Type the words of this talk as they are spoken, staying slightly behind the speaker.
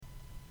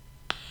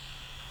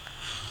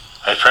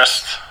I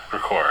pressed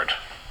record.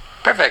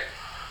 Perfect.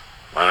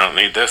 I don't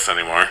need this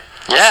anymore.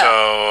 Yeah.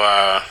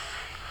 So,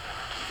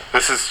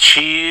 this is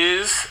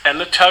Cheese and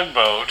the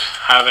Tugboat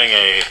having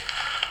a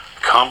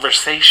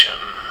conversation.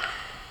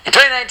 In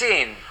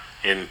 2019.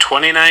 In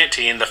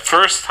 2019, the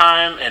first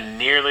time in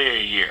nearly a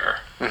year.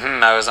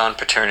 I was on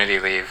paternity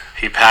leave.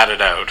 He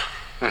padded out.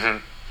 Is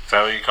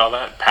that what you call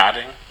that?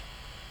 Padding?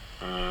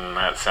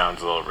 That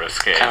sounds a little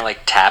risque. Kind of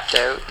like tapped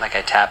out. Like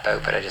I tap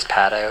out, but I just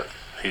pad out.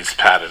 He's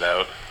padded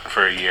out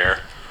for a year.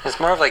 It's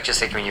more of like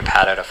just like when you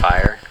pad out a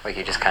fire. Like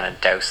you just kind of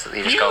douse.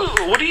 You just go.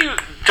 What do you...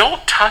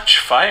 Don't touch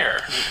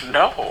fire.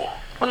 No.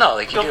 Well, no,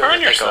 like you You'll do burn it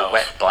with like yourself. a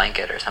wet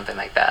blanket or something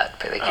like that.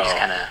 But like you just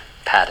kind of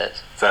pat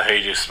it. Is that how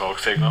you do smoke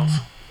signals?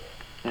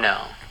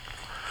 No.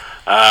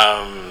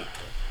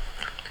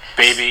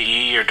 Baby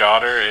E, your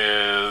daughter,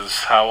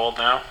 is how old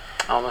now?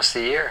 Almost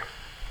a year.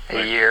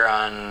 A year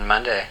on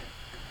Monday.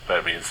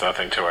 That means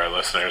nothing to our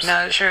listeners.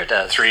 No, sure it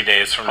does. 3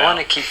 days from now. I want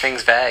to keep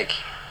things vague.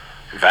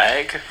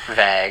 Vague?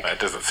 Vague. That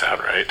doesn't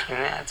sound right.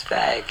 Yeah, it's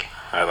vague.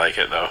 I like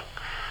it, though.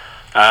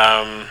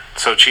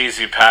 So, Cheese,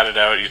 you padded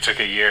out. You took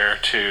a year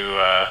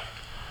to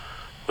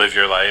live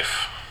your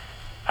life,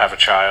 have a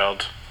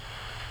child,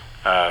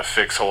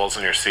 fix holes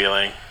in your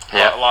ceiling.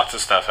 Yeah. Lots of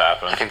stuff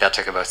happened. I think that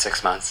took about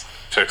 6 months.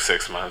 Took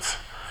 6 months.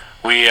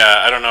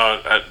 I don't know,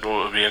 it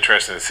will be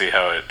interesting to see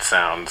how it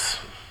sounds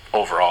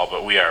overall,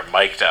 but we are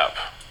mic'd up.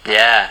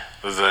 Yeah.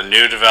 This is a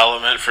new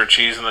development for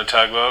Cheese and the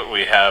Tugboat.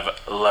 We have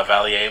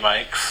Lavalier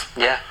mics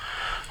Yeah.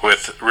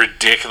 with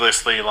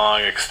ridiculously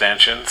long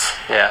extensions.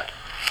 Yeah.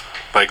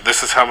 Like,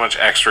 this is how much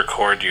extra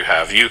cord you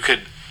have. You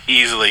could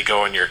easily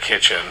go in your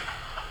kitchen,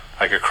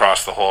 like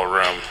across the whole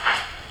room.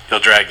 You'll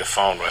drag the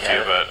phone with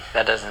you, but...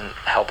 That doesn't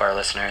help our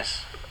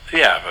listeners.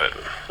 Yeah,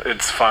 but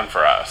it's fun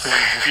for us.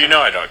 You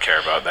know I don't care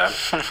about them.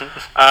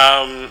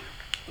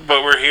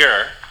 But we're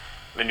here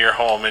in your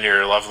home, in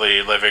your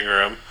lovely living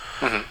room,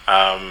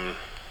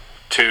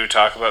 to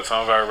talk about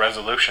some of our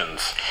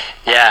resolutions.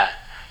 Yeah.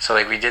 So,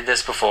 like, we did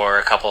this before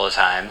a couple of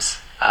times.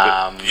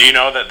 Do you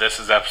know that this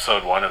is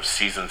episode 1 of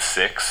season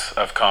 6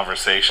 of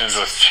Conversations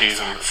with Cheese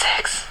and...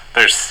 6?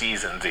 There's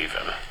seasons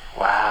even.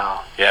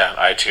 Wow. Yeah,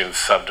 iTunes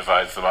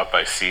subdivides them up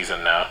by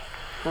season now.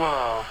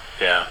 Whoa.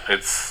 Yeah,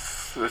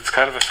 it's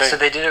kind of a thing. So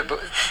they did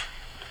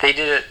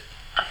it,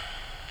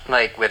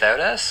 like, without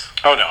us?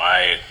 Oh, no,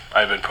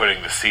 I've been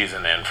putting the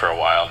season in for a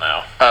while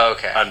now. Oh,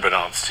 okay.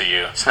 Unbeknownst to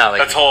you. It's not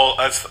like...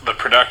 That's the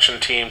production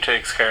team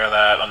takes care of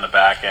that on the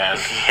back end.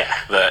 Yeah.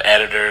 The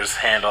editors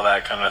handle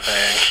that kind of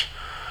thing.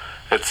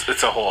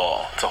 It's a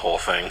whole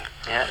thing.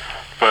 Yeah.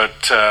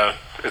 But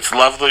it's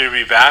lovely to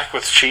be back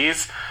with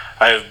Cheese.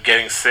 I'm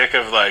getting sick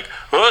of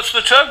it's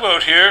the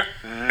Tugboat here.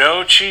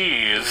 No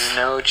cheese.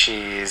 No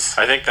cheese.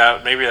 I think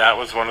maybe that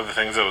was one of the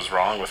things that was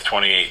wrong with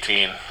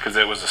 2018, because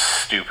it was a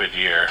stupid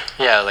year.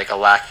 Yeah, like a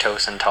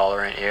lactose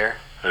intolerant year.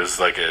 It was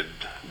like a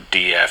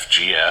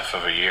DFGF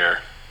of a year.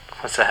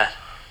 What's that?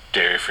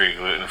 Dairy-free,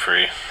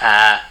 gluten-free.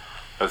 Ah.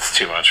 That's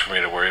too much for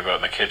me to worry about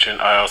in the kitchen.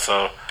 I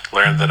also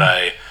learned that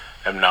I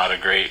am not a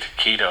great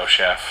keto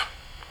chef.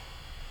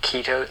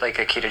 Keto, like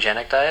a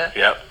ketogenic diet?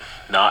 Yep.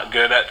 Not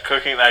good at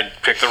cooking. I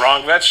picked the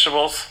wrong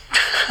vegetables.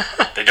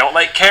 They don't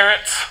like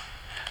carrots.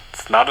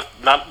 It's not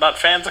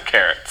fans of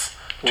carrots.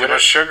 Too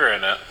much sugar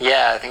in it.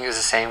 Yeah, I think it was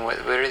the same. What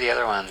are the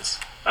other ones?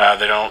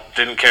 They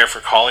didn't care for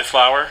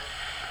cauliflower.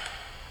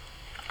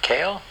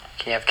 Kale?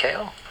 Can you have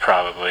kale?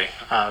 Probably.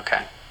 Oh,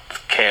 okay.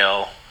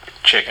 Kale,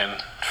 chicken,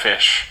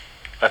 fish.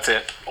 That's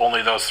it.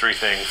 Only those 3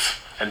 things.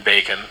 And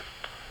bacon.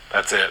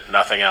 That's it.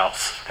 Nothing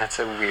else. That's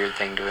a weird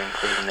thing to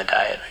include in the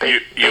diet.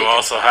 You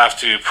also have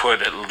to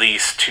put at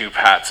least 2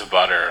 pats of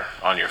butter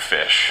on your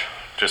fish,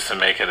 just to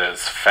make it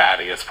as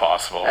fatty as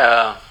possible.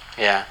 Oh,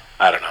 yeah.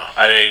 I don't know.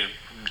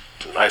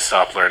 I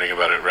stopped learning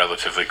about it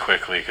relatively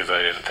quickly because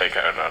I didn't think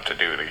I would have to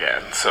do it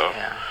again. So.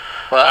 Yeah.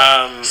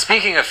 Well,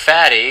 speaking of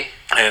fatty...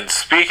 And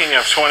speaking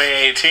of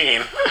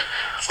 2018,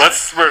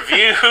 let's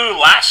review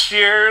last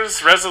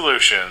year's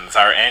resolutions,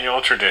 our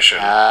annual tradition.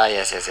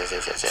 Yes.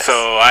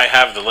 So I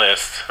have the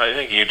list. I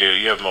think you do.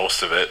 You have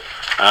most of it.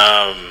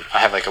 I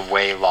have like a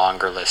way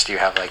longer list. You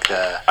have like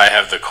the... I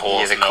have the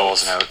Coles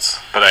notes.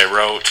 But I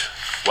wrote,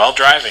 while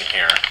driving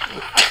here.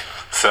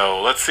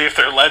 So let's see if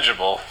they're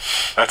legible.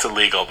 That's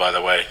illegal, by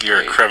the way. You're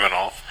a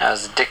criminal. I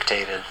was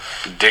dictated.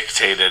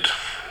 Dictated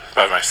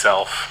by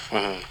myself.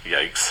 Mm-hmm.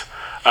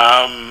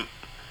 Yikes.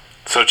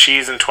 So,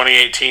 Cheese, in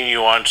 2018,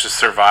 you wanted to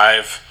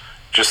survive.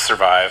 Just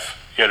survive.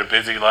 You had a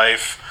busy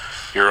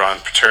life. You were on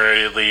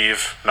paternity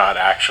leave. Not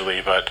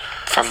actually, but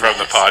from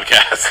the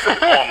podcast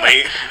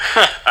only.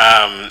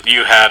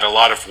 You had a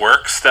lot of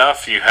work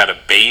stuff. You had a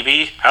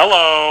baby.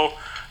 Hello.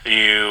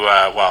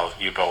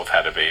 You both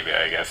had a baby,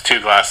 I guess.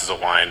 2 glasses of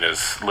wine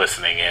is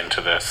listening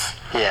into this.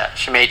 Yeah,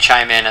 she may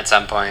chime in at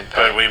some point.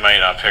 But we might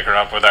not pick her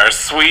up with our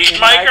sweet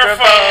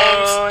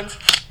microphones.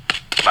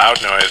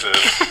 Loud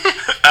noises.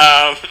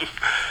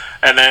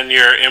 And then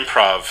your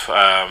improv.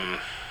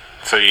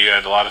 So you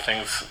had a lot of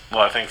things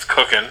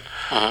cooking.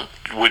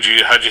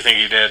 Mm-hmm. How'd you think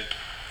you did?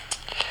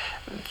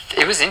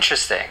 It was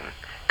interesting,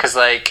 because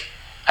like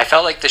I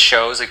felt like the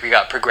shows, like, we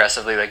got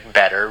progressively, like,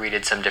 better. We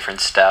did some different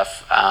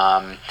stuff.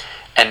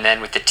 And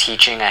then with the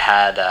teaching,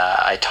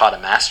 I taught a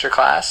master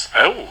class.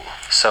 Oh.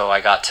 So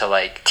I got to,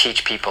 like,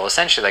 teach people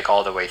essentially, like,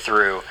 all the way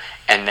through.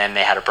 And then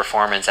they had a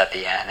performance at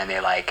the end, and they,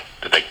 like,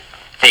 Did they?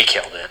 they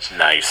killed it.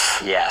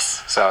 Nice.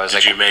 Yes. So I was Did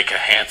like, you make a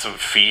handsome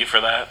fee for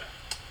that?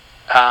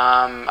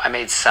 I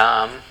made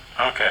some.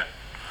 Okay.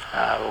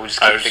 We'll just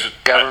keep the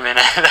government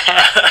out of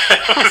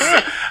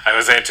that. I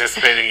was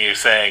anticipating you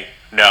saying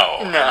no.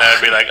 No. And then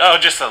I'd be like, oh,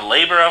 just a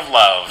labor of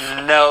love.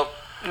 Nope.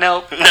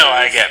 No,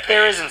 I get paid.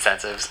 There is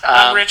incentives.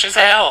 I'm rich as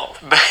hell.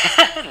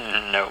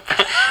 Nope.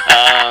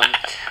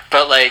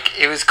 But, like,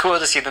 it was cool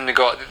to see them to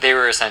go. They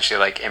were essentially,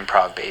 like,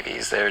 improv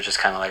babies. They were just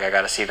kind of like, I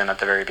got to see them at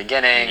the very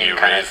beginning. You and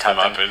kind raised them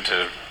up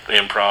into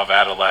improv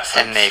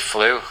adolescence. And they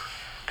flew.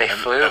 They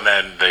flew. And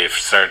then they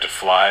started to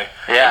fly.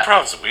 Yeah.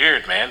 Improv's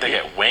weird, man. They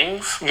get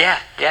wings. Yeah.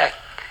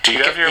 Do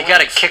you have your You got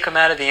to wings? kick them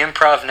out of the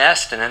improv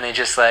nest, and then they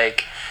just,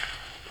 like,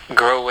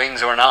 grow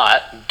wings or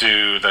not.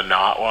 Do the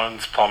not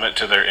ones plummet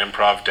to their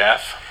improv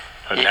death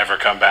and never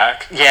come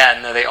back? Yeah,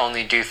 no, they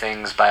only do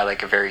things by,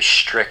 like, a very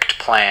strict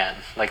plan.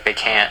 Like, they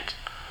can't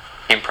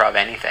improv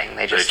anything.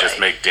 They just like,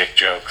 make dick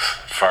jokes,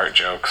 fart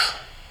jokes.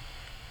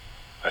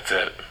 That's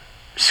it.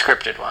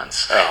 scripted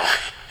ones. Oh.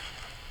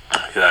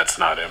 That's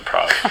not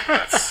improv.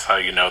 That's how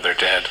you know they're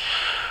dead.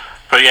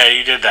 But yeah,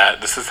 you did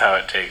that. This is how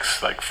it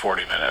takes like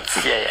 40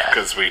 minutes. Yeah.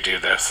 Because we do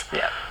this.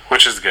 Yeah.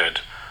 Which is good.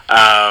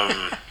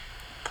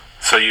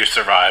 So you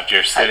survived.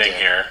 You're sitting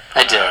here.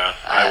 I did.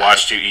 I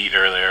watched you eat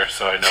earlier,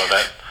 so I know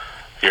that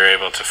you're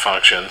able to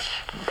function.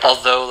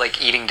 Although,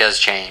 like, eating does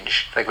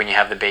change. Like, when you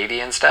have the baby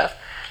and stuff.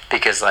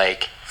 Because,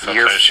 like,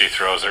 Sometimes she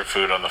throws her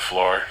food on the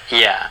floor,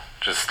 yeah.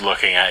 just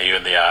looking at you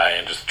in the eye,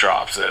 and just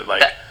drops it.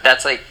 Like,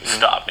 That's, like...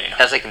 stop me.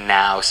 That's, like,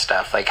 now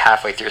stuff. Like,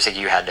 halfway through, it's like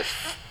you had to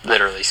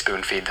literally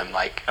spoon feed them,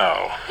 like,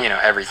 Oh.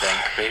 everything.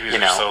 Babies you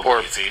are know, so or,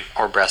 lazy.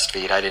 or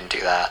breastfeed. I didn't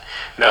do that.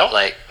 No? But,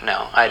 like,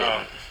 no, I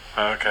didn't.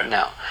 Oh, okay.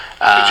 No.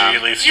 Did you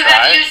at least You try?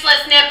 have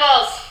useless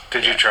nipples.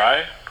 Did you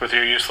try with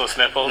your useless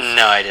nipples?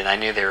 No, I didn't. I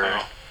knew they were...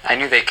 Oh. I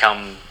knew they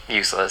come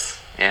useless.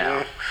 You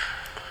know.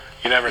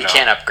 You never know. You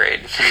can't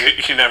upgrade.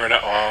 You never know.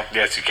 Well,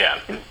 yes, you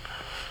can.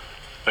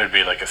 There'd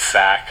be like a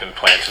sack and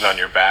planted on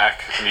your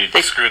back, and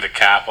you'd screw the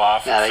cap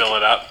off Yeah, and they fill can-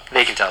 it up.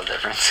 They can tell the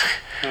difference.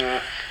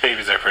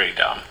 Babies are pretty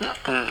dumb.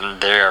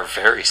 They are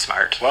very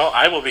smart. Well,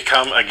 I will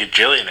become a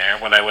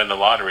gajillionaire when I win the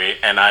lottery,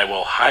 and I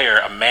will hire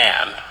a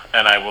man,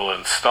 and I will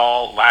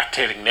install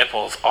lactating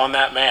nipples on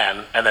that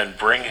man, and then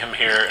bring him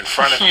here in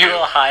front of you, You'll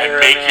hire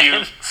and a make you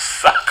man?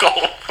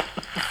 suckle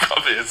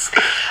from his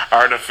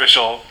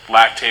artificial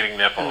lactating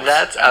nipples.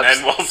 That's and then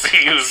abs- we'll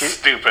see who's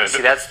stupid.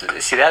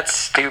 See that's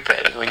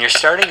stupid. When you're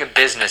starting a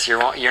business, you're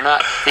not.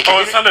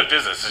 Oh, it's not a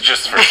business. It's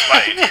just for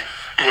spite,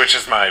 which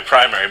is my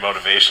primary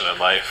motivation in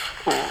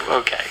life. Ooh,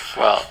 okay.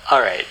 Well,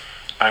 all right.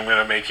 I'm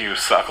gonna make you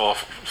suckle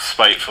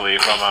spitefully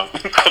from a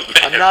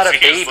I'm not a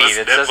man's baby. useless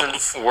That nipples.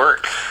 doesn't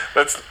work.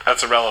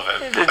 That's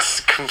irrelevant. It's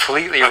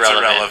completely That's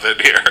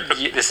irrelevant. irrelevant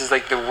here. This is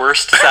like the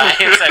worst science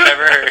I've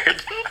ever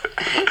heard.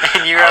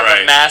 And you All have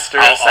right. a master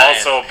I'll of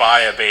science. also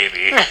buy a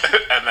baby,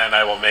 and then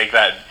I will make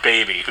that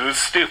baby, who's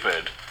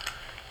stupid,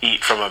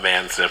 eat from a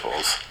man's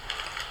nipples.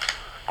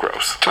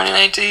 Gross.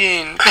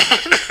 2019.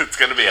 It's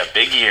gonna be a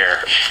big year.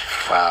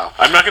 Wow.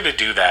 I'm not gonna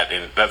do that.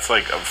 That's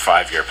like a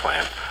 5-year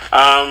plan.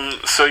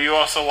 So you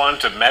also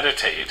want to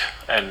meditate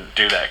and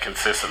do that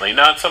consistently.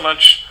 Not so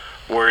much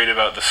worried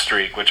about the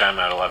streak, which I'm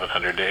at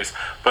 1,100 days,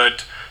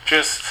 but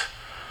just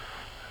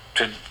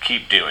to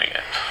keep doing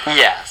it.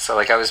 Yeah, so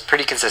like I was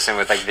pretty consistent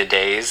with like the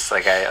days,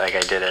 like I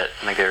did it.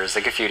 Like there was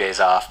like a few days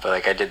off, but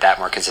like I did that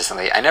more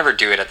consistently. I never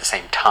do it at the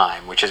same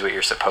time, which is what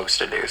you're supposed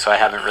to do. So I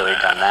haven't really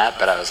done that,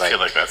 but I was I like, feel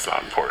like that's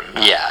not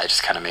important. yeah, I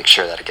just kind of make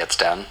sure that it gets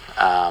done.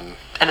 And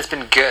it's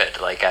been good.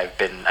 Like I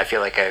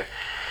feel like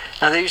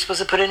not that you're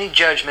supposed to put any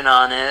judgment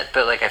on it,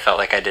 but like I felt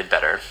like I did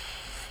better.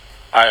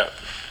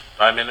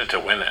 I'm in it to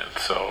win it,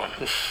 so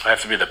I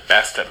have to be the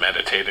best at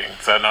meditating.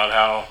 Is that not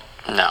how?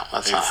 No,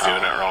 that's He's not how.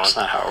 doing it wrong. That's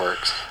not how it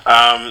works.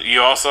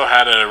 You also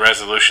had a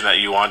resolution that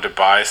you wanted to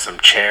buy some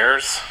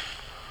chairs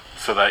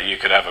so that you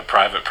could have a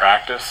private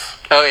practice.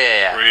 Oh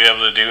yeah, Were you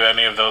able to do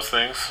any of those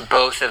things?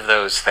 Both of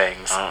those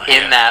things Oh,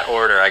 in yeah. that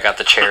order. I got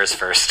the chairs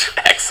first.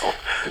 Excellent.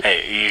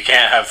 Hey, you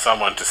can't have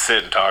someone to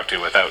sit and talk to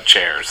without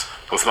chairs.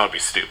 Let's not be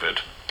stupid.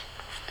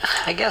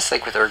 I guess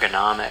like with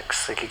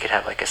ergonomics, like you could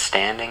have like a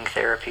standing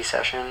therapy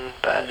session,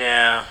 but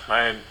Yeah,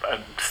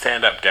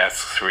 stand-up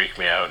desks freak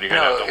me out. You're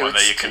gonna have the one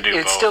that you can do it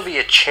would both. still be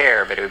a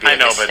chair, but it would be I like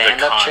know, a but the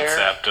stand-up chair.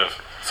 concept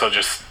of so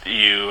just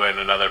you and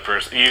another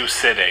person, you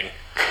sitting,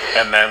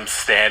 and them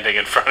standing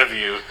in front of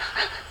you,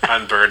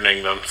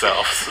 unburdening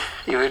themselves.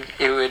 It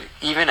would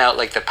even out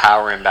like the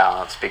power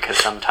imbalance because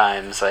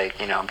sometimes like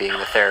being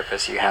the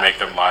therapist you have Make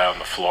them lie on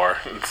the floor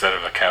instead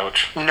of a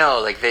couch. no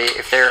like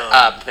if they're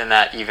up then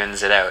that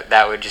evens it out.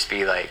 That would just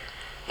be like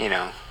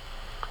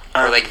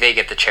Or like they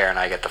get the chair and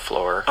I get the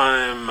floor.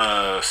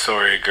 I'm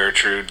sorry,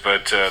 Gertrude,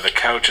 but the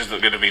couch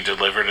isn't going to be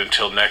delivered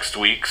until next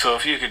week. So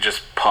if you could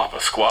just pop a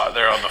squat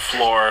there on the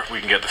floor, we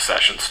can get the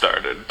session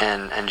started.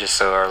 And just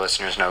so our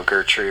listeners know,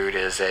 Gertrude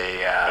is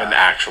an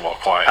actual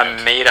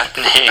client. A made-up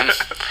name.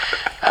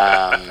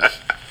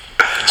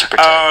 To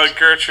pretend.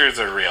 Gertrude's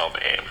a real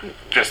name,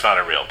 just not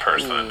a real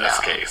person in this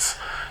case,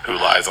 who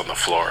lies on the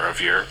floor of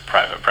your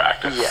private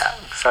practice. Yeah,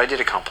 so I did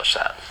accomplish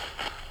that.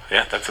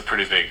 Yeah, that's a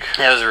pretty big...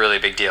 Yeah, it was a really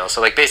big deal. So,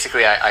 like,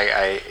 basically,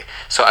 I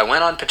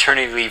went on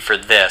paternity leave for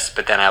this,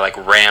 but then I, like,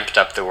 ramped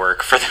up the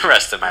work for the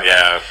rest of my life.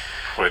 Yeah,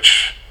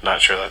 which,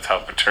 not sure that's how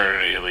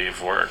paternity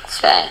leave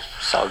works. Yeah,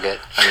 it's all good.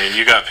 I mean,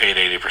 you got paid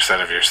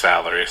 80% of your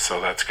salary,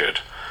 so that's good.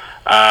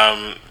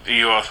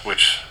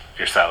 Which,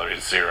 your salary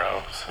is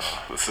 0, so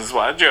this is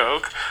why I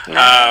joke.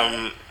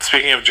 No.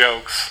 Speaking of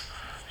jokes,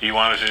 you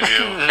wanted to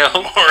do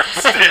more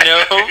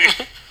stand-up. No.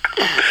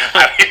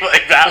 How do you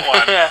like that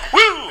one?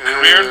 Woo!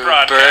 Career in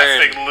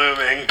broadcasting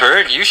looming.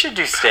 Bird, you should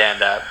do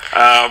stand-up.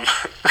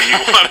 You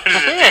wanted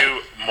to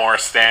do more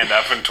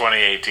stand-up in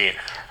 2018.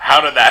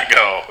 How did that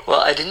go?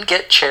 Well, I didn't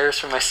get chairs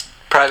for my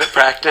private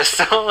practice,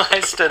 so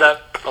I stood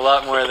up a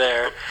lot more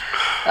there.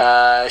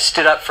 I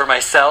stood up for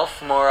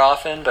myself more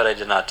often, but I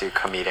did not do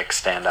comedic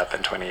stand-up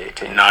in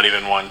 2018. Not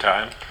even one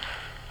time?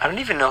 I don't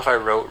even know if I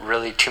wrote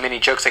really too many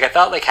jokes. Like, I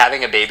thought, like,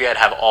 having a baby, I'd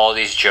have all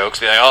these jokes,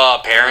 be like,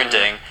 oh,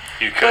 parenting.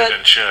 You could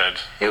and should.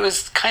 It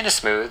was kind of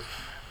smooth.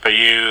 But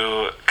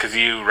because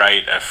you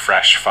write a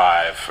fresh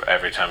 5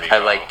 every time you go. I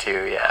like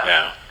to, yeah.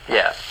 Yeah.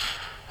 Yeah.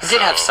 I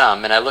did have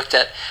some, and I looked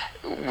at,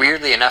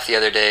 weirdly enough, the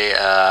other day,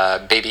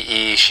 Baby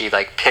E, she,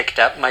 like, picked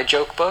up my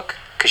joke book,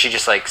 because she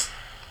just likes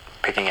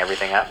picking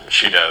everything up.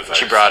 She does.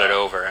 She brought it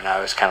over, and I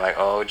was kind of like,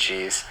 oh,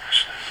 geez,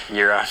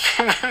 you're on.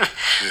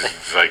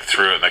 She's like,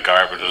 threw it in the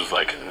garbage, and was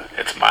like,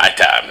 it's my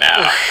time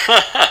now.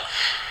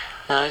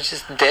 No, it's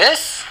just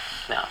this?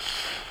 No.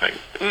 Like,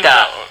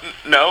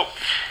 no.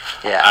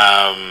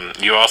 Yeah.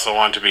 You also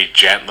want to be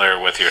gentler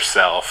with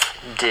yourself.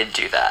 Did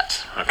do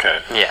that.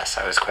 Okay. Yes,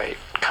 I was quite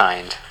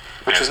kind,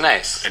 which was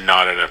nice. And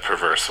not in a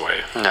perverse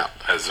way. No.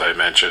 As I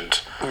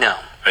mentioned. No.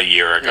 A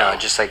year ago. No,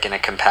 just like in a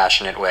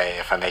compassionate way.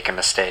 If I make a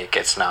mistake,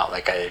 it's not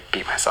like I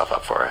beat myself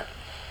up for it.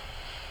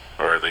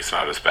 Or at least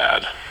not as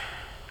bad.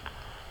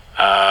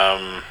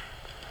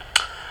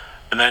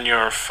 And then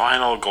your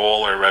final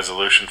goal or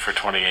resolution for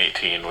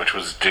 2018, which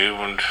was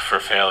doomed for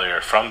failure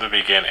from the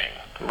beginning.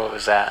 What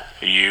was that?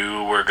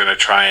 You were going to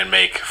try and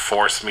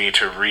force me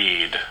to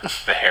read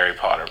the Harry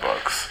Potter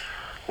books.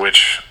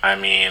 Which, I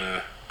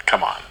mean,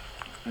 come on.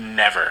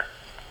 Never,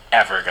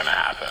 ever going to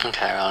happen.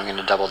 Okay, well, I'm going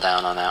to double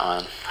down on that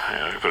one. I'm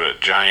going to put a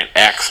giant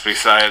X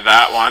beside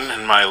that one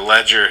in my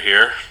ledger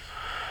here.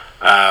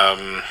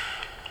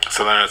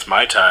 So then it's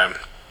my time.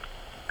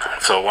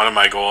 So one of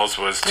my goals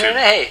was to... No,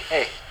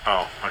 hey.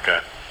 Oh, okay.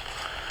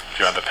 Do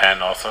you want the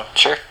pen also?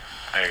 Sure.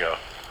 There you go.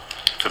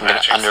 I'm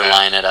going to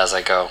underline it as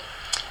I go.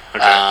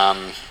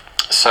 Okay.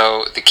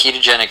 So the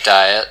ketogenic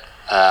diet...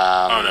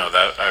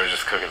 I was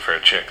just cooking for a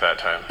chick that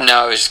time.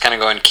 No, I was just kind of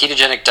going,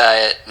 ketogenic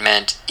diet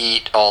meant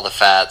eat all the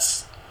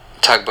fats.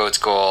 Tugboat's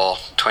goal,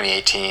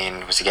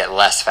 2018, was to get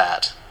less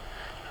fat.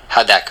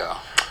 How'd that go?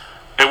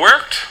 It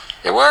worked.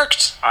 It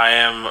worked. I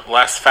am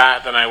less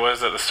fat than I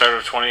was at the start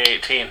of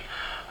 2018.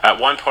 At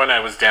one point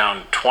I was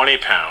down 20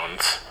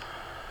 pounds,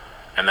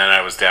 and then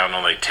I was down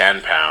only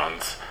 10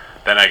 pounds.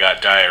 Then I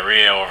got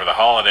diarrhea over the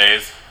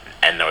holidays,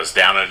 and I was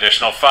down an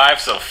additional 5,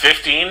 so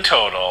 15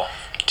 total.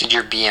 Did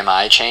your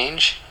BMI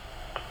change?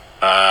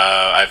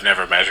 I've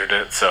never measured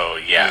it, so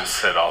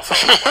yes, it also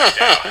went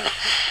down.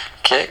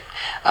 Okay.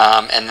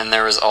 And then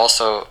there was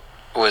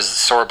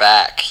sore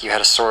back. You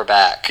had a sore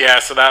back. Yeah,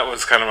 so that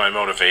was kind of my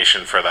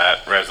motivation for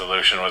that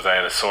resolution, was I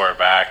had a sore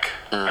back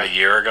a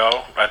year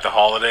ago at the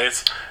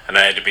holidays, and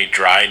I had to be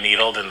dry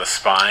needled in the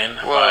spine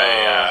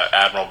by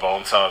Admiral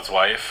Bonesaw's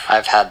wife.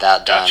 I've had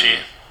that done. Dutchie.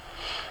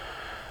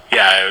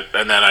 Yeah,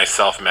 and then I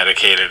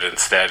self-medicated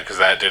instead, because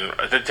that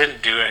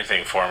didn't do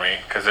anything for me,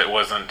 because it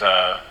wasn't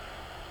a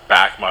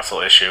back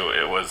muscle issue,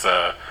 it was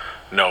a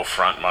no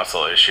front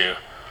muscle issue.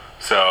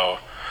 So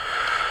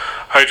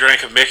I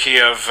drank a Mickey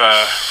of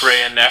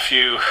Ray and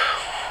Nephew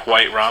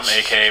white rum,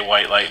 aka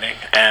White Lightning,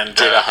 and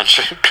did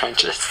 100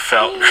 crunches.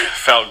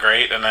 Felt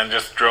great, and then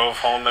just drove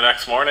home the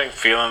next morning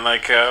feeling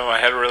like I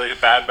had a really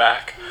bad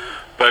back.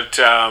 But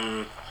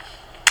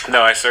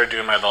no, I started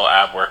doing my little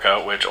ab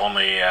workout, which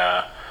only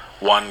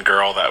one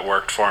girl that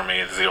worked for me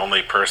is the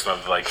only person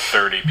of like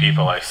 30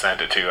 people I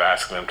sent it to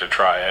asking them to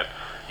try it.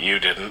 You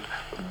didn't.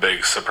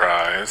 Big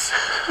surprise.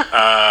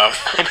 I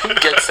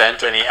didn't get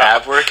sent any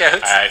ab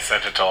workouts. I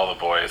sent it to all the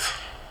boys.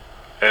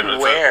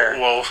 Where?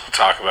 We'll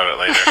talk about it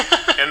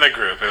later. In the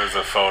group, it was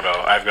a photo.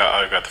 I've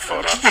got the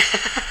photo.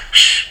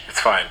 Shh,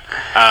 it's fine.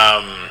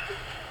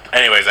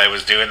 Anyways, I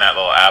was doing that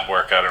little ab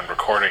workout and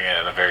recording it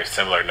in a very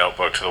similar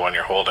notebook to the one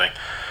you're holding.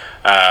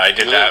 I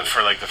did that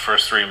for like the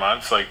first 3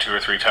 months, like 2 or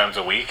 3 times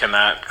a week, and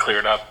that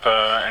cleared up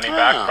any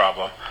back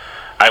problem.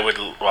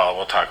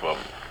 We'll talk about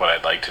what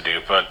I'd like to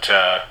do, but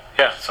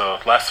yeah, so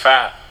less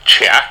fat.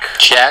 Check.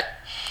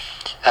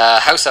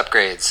 House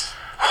upgrades.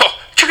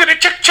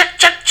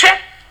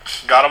 Check.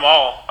 Got them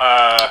all.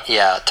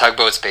 Yeah,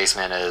 Tugboat's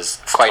basement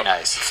is quite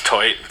nice. It's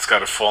tight. It's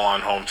got a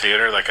full-on home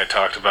theater, like I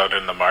talked about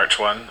in the March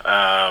one.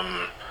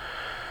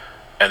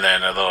 And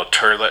then a little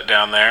turlet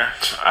down there.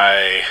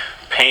 I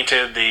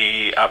painted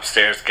the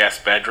upstairs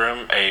guest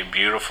bedroom a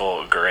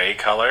beautiful gray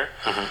color.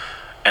 Mm-hmm.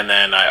 And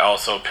then I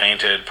also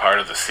painted part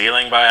of the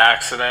ceiling by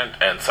accident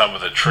and some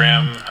of the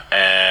trim,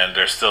 and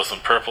there's still some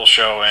purple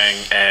showing,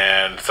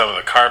 and some of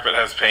the carpet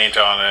has paint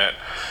on it.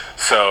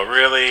 So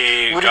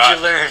really... What did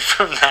you learn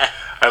from that?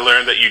 I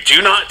learned that you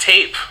do not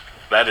tape.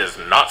 That is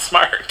not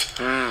smart.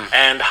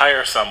 And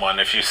hire someone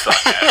if you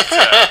suck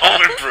at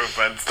home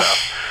improvement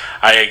stuff.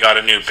 I got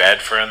a new bed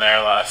for in there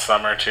last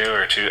summer too,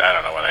 I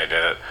don't know when I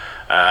did it.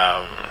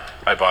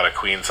 I bought a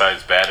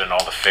queen-size bed and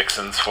all the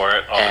fixings for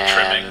it, all the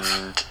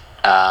trimmings.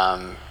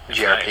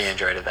 GRP nice.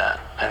 enjoyed that,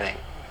 I think.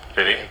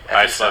 Did he?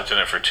 I slept in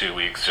it for 2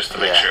 weeks just to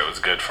make sure it was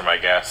good for my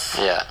guests.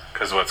 Yeah.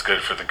 Because what's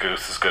good for the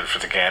goose is good for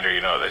the gander, you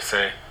know what they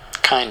say.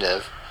 Kind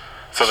of.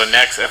 So the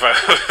next, if I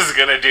was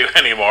going to do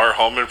any more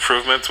home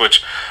improvements,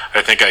 which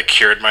I think I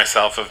cured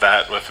myself of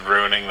that with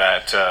ruining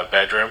that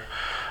bedroom,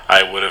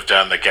 I would have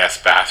done the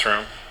guest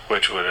bathroom,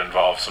 which would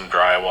involve some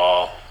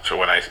drywall. So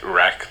when I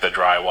wreck the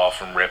drywall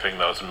from ripping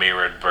those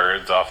mirrored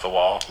birds off the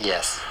wall.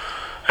 Yes.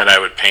 And I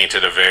would paint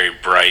it a very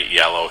bright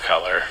yellow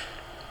color.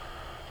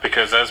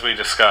 Because as we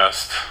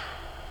discussed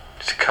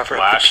to cover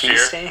last up the pee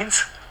year,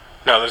 stains?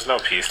 No, there's no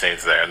pee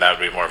stains there, and that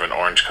would be more of an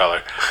orange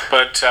color.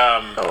 But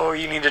oh,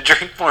 you need to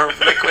drink more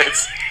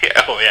liquids.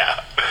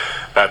 yeah,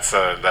 that's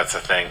a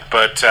thing.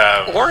 But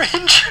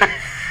orange?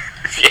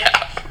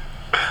 Yeah,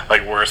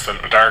 like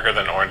darker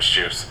than orange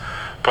juice.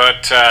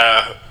 But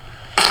I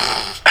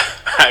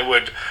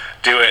would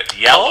do it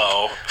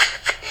yellow,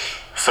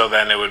 so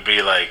then it would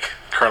be like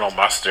Colonel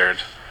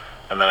Mustard.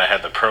 And then I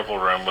had the purple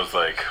room was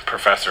like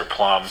Professor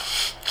Plum.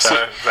 Is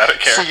that a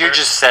character? So you're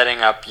just setting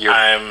up your...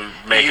 I'm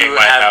making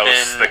my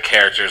house the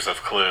characters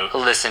of Clue.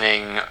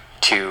 Listening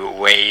to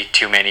way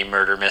too many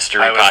murder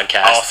mystery I was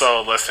podcasts.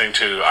 Also listening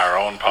to our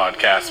own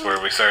podcast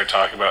where we started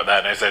talking about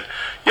that, and I said,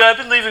 yeah, I've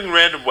been leaving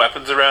random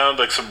weapons around,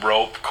 like some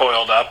rope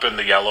coiled up in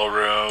the yellow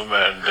room,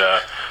 and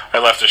I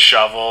left a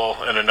shovel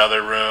in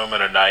another room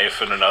and a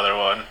knife in another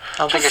one. I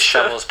don't think a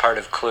shovel is part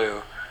of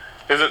Clue.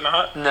 Is it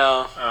not?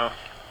 No. Oh.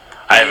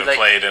 I haven't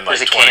played in like 20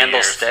 years. There's a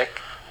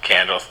candlestick.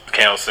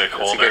 Candlestick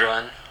holder. That's a good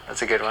one.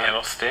 That's a good one.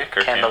 Candlestick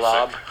or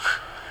candelabra?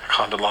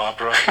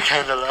 Candelabra.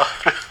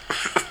 Candelabra.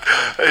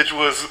 It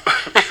was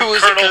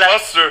Colonel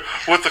Mustard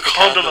with the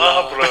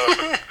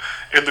candelabra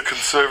in the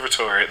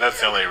conservatory. That's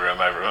the only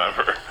room I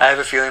remember. I have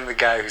a feeling the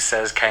guy who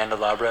says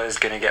candelabra is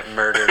going to get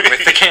murdered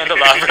with the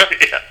candelabra.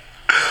 Yeah.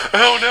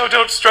 Oh no,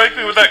 don't strike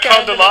me with that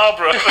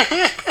candelabra.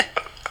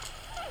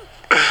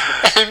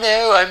 Oh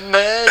no, I'm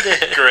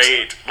murdered.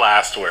 Great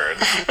last words.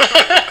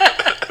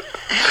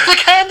 The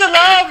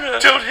candelabra.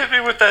 Don't hit me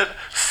with that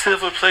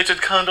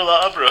silver-plated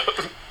candelabra.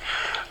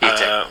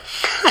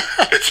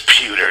 It's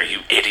pewter, you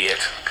idiot.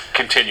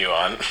 Continue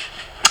on.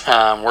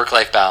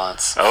 Work-life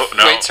balance. Oh,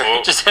 no. Wait,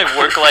 sorry, just said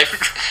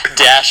work-life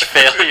dash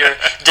failure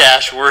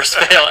dash worst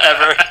fail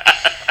ever.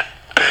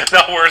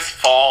 No, worst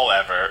fall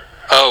ever.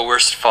 Oh,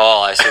 worst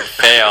fall. I said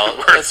fail.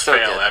 Worst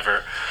fail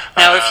ever.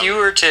 Now, if you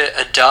were to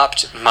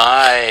adopt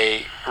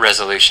my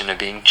resolution of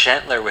being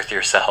gentler with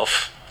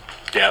yourself,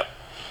 yep,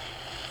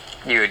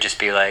 you would just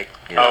be like,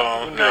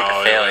 no, like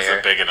a failure. It was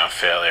a big enough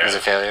failure. It was a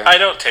failure? I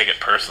don't take it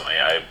personally.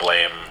 I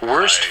blame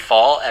worst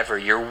fall ever.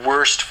 Your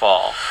worst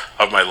fall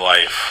of my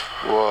life.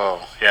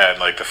 Whoa. Yeah, in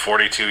like the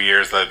 42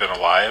 years that I've been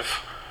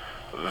alive,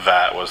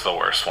 that was the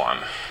worst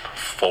one.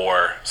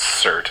 For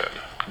certain.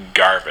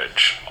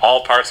 Garbage.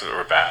 All parts of it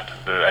were bad.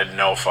 I had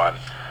no fun.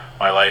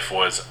 My life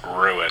was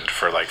ruined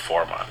for like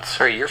 4 months.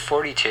 Sorry, you're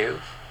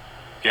 42?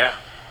 Yeah.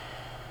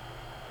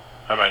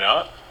 Am I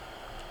not?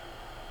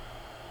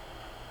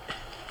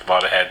 A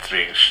lot of heads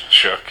being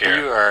shook here.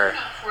 You are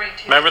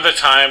 42. Remember the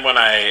time when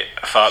I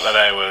thought that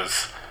I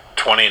was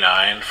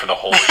 29 for the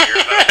whole year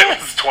that I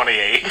was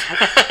 28?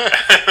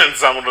 And then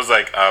someone was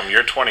like,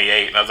 you're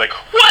 28. And I was like,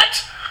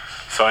 what?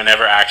 So I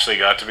never actually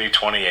got to be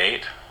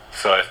 28.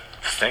 So I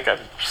think I'm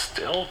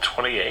still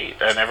 28.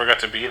 I never got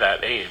to be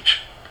that age.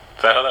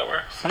 Is that how that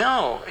works?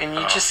 No, and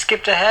you just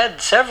skipped ahead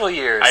several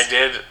years. I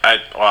did.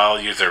 Well, I'll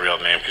use her real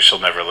name because she'll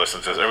never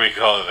listen to this. Or we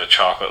call her the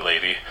Chocolate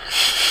Lady.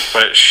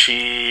 But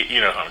she,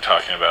 you know who I'm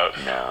talking about.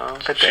 No,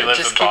 but she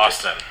lives in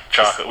Boston.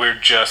 Chocolate. We were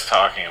just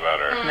talking about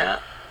her. No.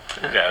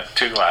 Yeah,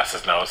 2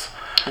 glasses nose.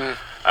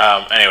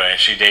 Anyway,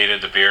 she dated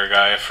the beer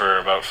guy for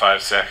about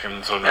 5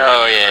 seconds. When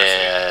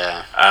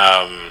yeah.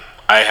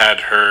 I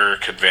had her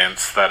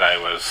convinced that I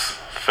was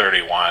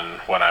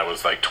 31 when I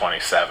was like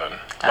 27.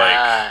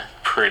 Like,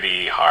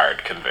 pretty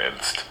hard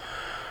convinced.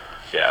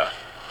 Yeah.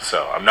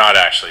 So, I'm not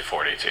actually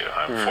 42.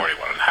 I'm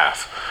 41 and a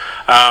half.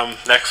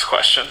 Next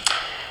question.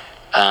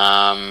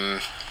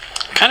 Kind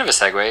of a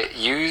segue.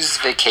 Use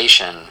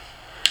vacation.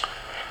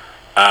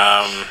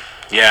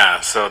 Yeah,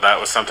 so that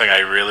was something I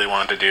really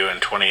wanted to do in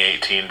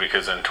 2018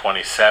 because in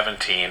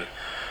 2017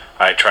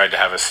 I tried to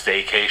have a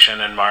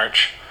staycation in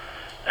March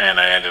and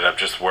I ended up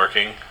just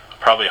working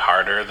probably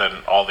harder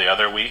than all the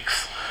other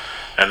weeks.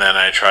 And then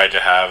I tried to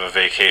have a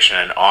vacation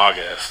in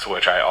August,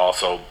 which I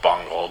also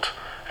bungled.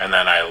 And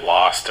then I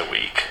lost a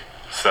week.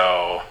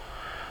 So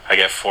I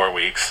get 4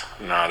 weeks,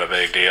 not a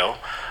big deal.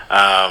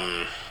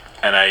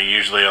 And I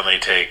usually only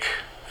take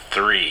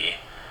 3,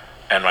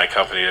 and my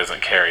company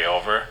doesn't carry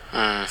over.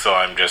 So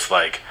I'm just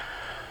like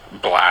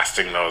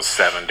blasting those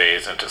 7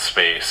 days into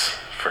space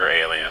for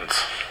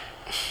aliens.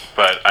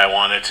 But I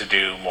wanted to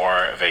do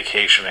more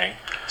vacationing.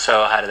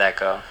 So how did that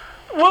go?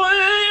 Well,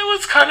 it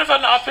was kind of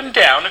an up and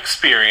down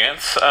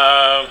experience.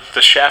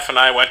 The chef and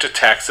I went to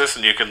Texas,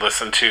 and you can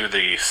listen to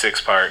the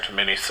 6-part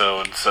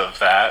minisodes of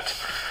that.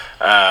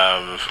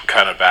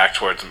 Kind of back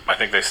towards, I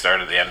think they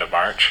started the end of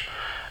March.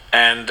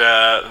 And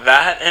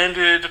that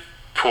ended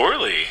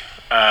poorly.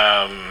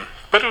 But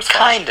it was fun.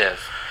 Kind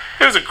of.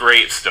 It was a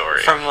great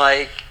story. From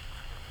like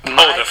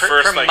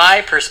From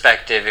my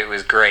perspective, it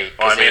was great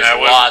because there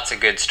was lots of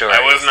good stories.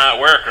 I wasn't at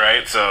work,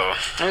 right? So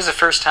it was the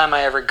first time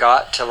I ever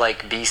got to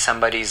like be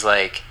somebody's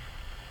like,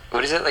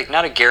 what is it, like,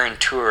 not a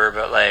guarantor,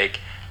 but like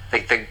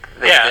the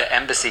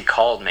embassy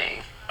called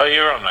me. Oh,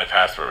 you were on my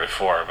passport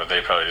before, but they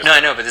probably just... No,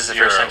 I know, but this is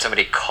the first time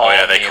somebody called me. Oh,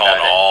 yeah, they called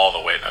all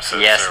the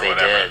witnesses. Yes, or they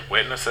whatever. did.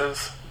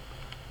 Witnesses?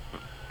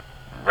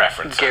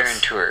 References.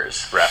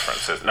 Guarantors.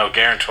 References. No,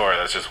 guarantor,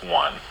 that's just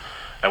one.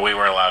 And we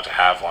weren't allowed to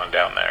have one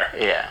down there.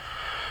 Yeah.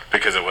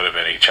 Because it would have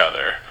been each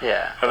other.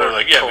 Yeah. And they're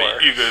like, yeah,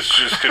 but you guys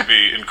just could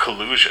be in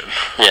collusion.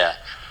 Yeah.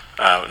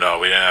 No,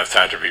 we didn't have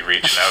time to be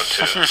reaching out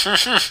to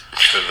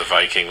the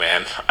Viking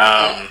man.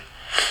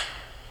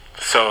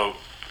 So,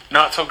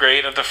 not so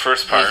great at the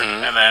first part.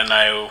 And then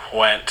I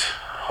went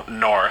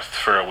north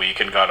for a week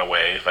and got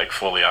away, like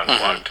fully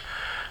unplugged.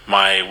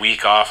 My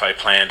week off I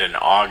planned in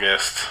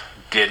August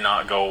did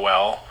not go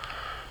well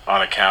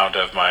on account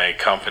of my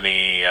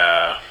company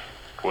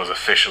was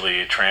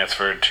officially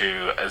transferred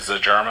to the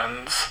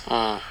Germans.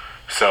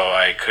 So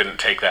I couldn't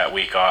take that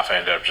week off. I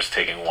ended up just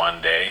taking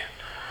 1 day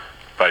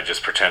by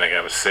just pretending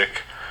I was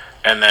sick.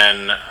 And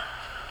then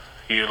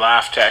you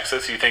laugh,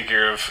 Texas. You think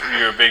you're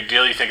a big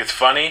deal. You think it's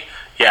funny.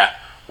 Yeah,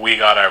 we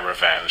got our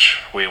revenge.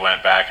 We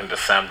went back in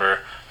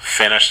December,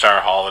 finished our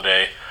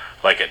holiday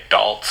like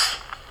adults,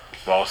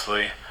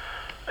 mostly.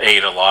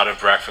 Ate a lot of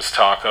breakfast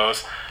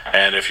tacos.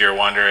 And if you're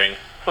wondering,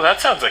 well, that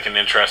sounds like an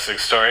interesting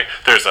story,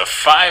 there's a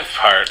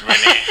 5-part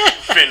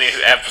mini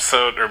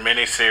episode or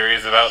mini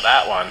series about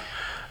that one.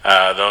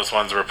 Those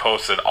ones were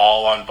posted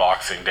all on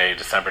Boxing Day,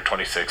 December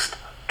 26th,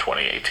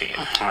 2018.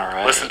 All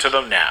right. Listen to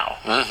them now.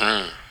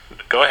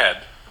 Go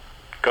ahead.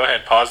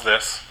 Pause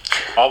this.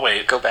 I'll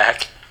wait. Go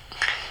back.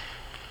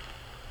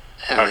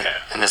 Okay.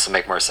 And this will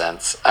make more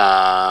sense.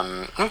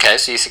 Okay,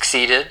 so you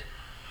succeeded.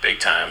 Big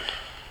time.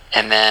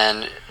 And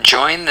then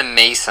join the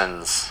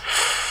Masons.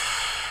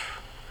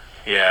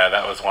 Yeah,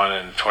 that was one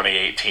in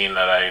 2018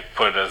 that I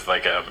put as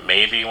like a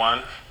maybe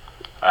one.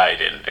 I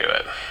didn't do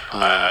it.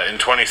 In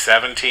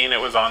 2017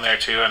 it was on there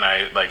too, and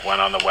I like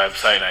went on the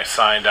website and I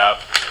signed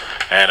up,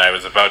 and I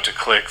was about to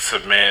click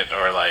submit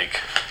or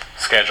like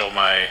schedule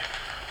my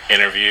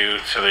interview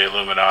to the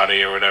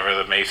Illuminati or whatever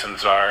the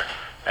Masons are,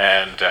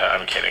 and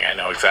I'm kidding, I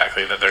know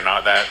exactly that they're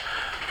not that,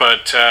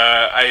 but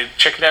I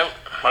checked it out.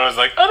 I was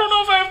like, I don't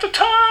know if I have the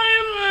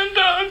time, and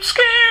I'm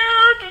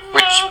scared, and,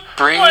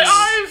 my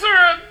eyes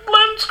are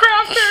lens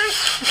crafters.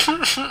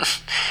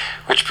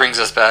 Which brings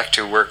us back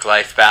to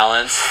work-life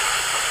balance,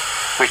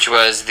 which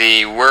was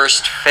the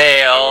worst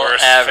fail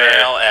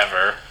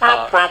ever.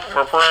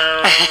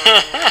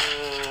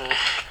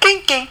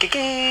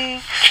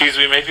 Jeez,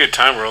 we made good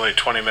time. We're only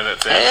 20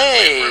 minutes in.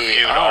 Hey, we've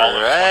reviewed all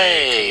of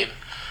 2018.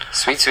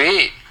 Sweet.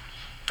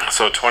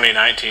 So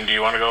 2019, do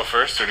you want to go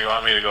first, or do you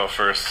want me to go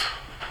first?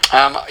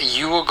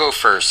 You will go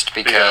first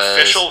because... The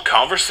official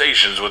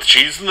Conversations with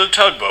Cheese and the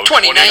Tugboat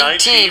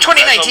 2019.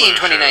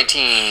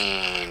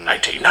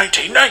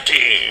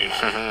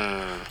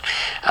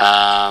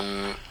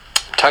 1919.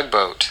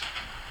 Tugboat.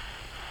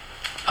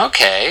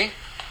 Okay.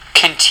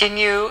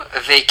 Continue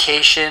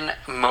vacation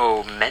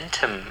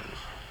momentum.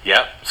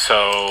 Yep.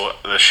 So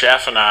the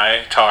chef and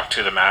I talked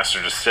to the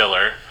master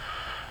distiller,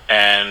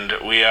 and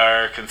we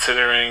are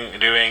considering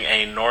doing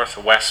a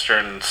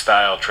northwestern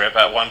style trip.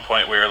 At one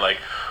point we were like,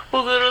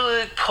 we'll go to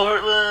like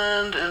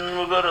Portland and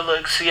we'll go to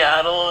like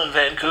Seattle and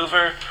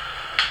Vancouver.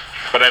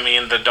 But I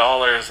mean, the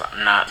dollar's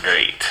not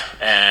great,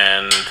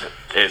 and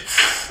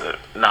it's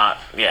not,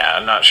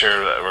 I'm not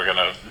sure that we're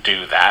gonna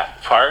do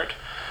that part.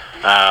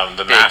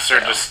 The master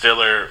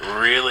distiller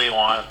really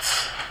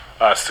wants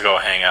us to go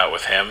hang out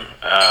with him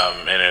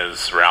in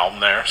his realm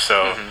there,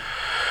 so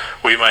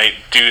we might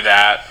do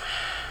that,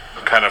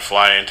 kind of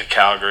fly into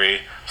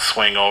Calgary,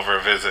 swing over,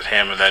 visit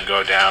him, and then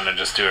go down and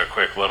just do a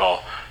quick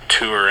little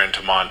tour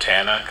into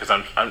Montana, because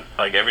I'm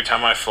like, every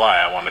time I fly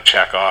I want to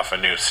check off a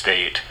new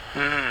state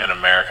in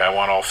America. I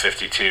want all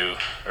 52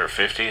 or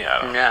 50,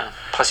 I don't know. Yeah,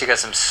 plus you got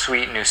some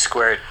sweet new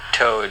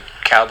square-toed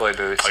cowboy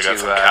boots. I got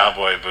some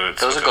cowboy boots.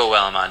 Those will go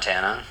well in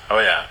Montana. Oh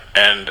yeah,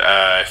 and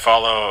I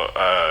follow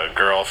a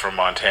girl from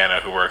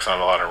Montana who works on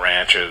a lot of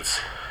ranches,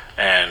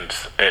 and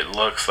it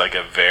looks like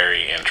a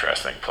very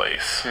interesting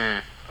place.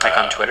 Like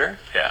on Twitter?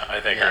 Yeah, I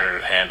think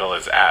her handle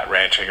is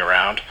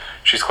 @ranching_around.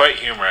 She's quite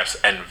humorous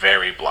and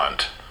very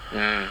blunt,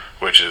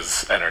 which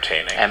is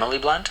entertaining. Emily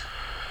Blunt?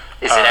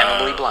 Is it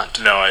Emily Blunt?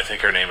 No, I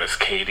think her name is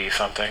Katie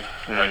something.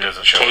 It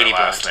doesn't show Katie her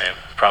last Blunt. name.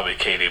 Probably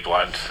Katie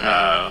Blunt.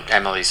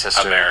 Emily's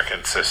sister.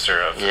 American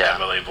sister of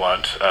Emily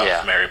Blunt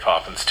of Mary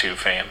Poppins 2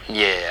 fame.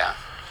 Yeah.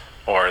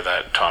 Or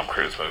that Tom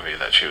Cruise movie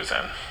that she was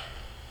in,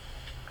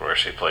 where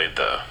she played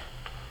the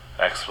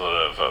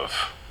expletive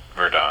of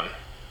Verdun.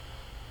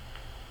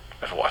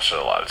 I've watched it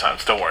a lot of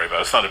times. Don't worry about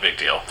it. It's not a big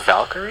deal.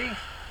 Valkyrie?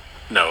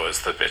 No,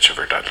 it's the bitch of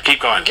Verdun.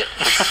 Keep going.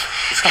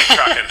 Let's keep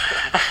trucking.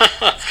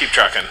 Let's keep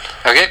trucking.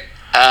 Okay.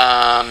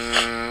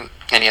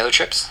 Any other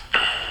trips?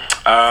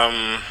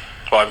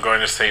 Well, I'm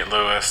going to St.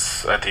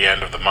 Louis at the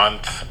end of the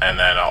month, and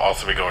then I'll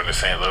also be going to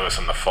St. Louis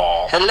in the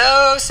fall.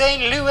 Hello,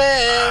 St.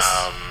 Louis!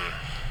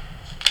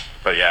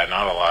 But yeah,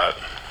 not a lot.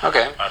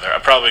 Okay. I'll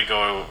probably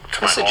go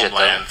to That's my legit,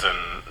 homelands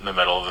in the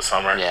middle of the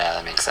summer. Yeah,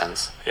 that makes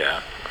sense.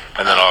 Yeah.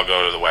 And then I'll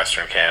go to the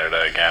Western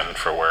Canada again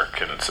for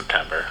work in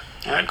September.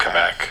 And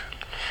Quebec.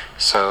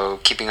 So,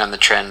 keeping on the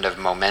trend of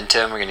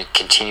momentum, we're going to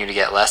continue to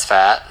get less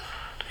fat.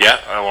 Yeah,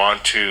 I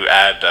want to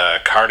add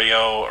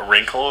cardio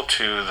wrinkle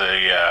to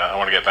the... I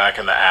want to get back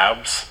in the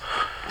abs.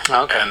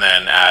 Okay. And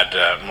then add...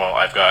 well,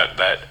 I've got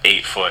that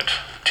 8-foot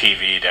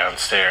TV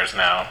downstairs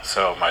now,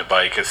 so my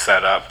bike is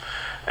set up.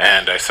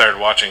 And I started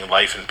watching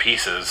Life in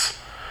Pieces,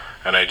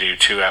 and I do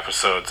 2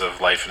 episodes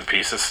of Life in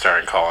Pieces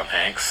starring Colin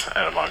Hanks,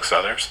 and amongst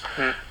others.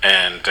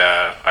 And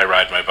I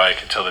ride my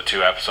bike until the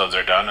 2 episodes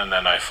are done, and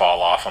then I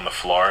fall off on the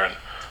floor and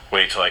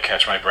wait till I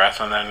catch my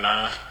breath, and then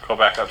go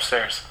back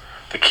upstairs.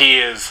 The key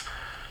is...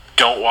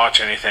 don't watch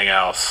anything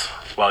else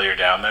while you're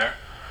down there.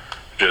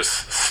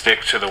 Just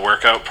stick to the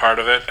workout part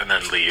of it and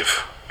then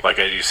leave, like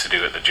I used to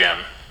do at the gym.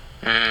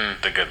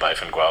 The Good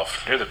Life in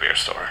Guelph, near the beer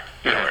store.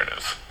 You know where it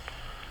is.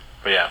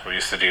 But yeah, we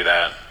used to do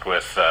that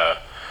with, I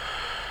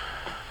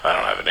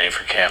don't have a name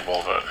for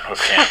Campbell, but with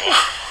Campbell.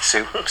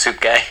 Soup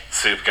guy?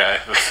 Soup guy,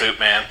 the soup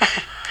man.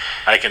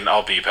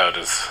 I'll beep out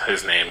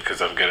his name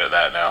because I'm good at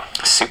that now.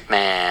 Soup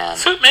man.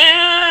 Soup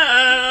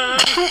man!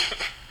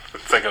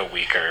 It's like a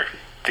weaker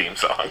theme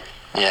song.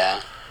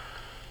 Yeah.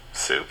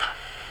 Soup.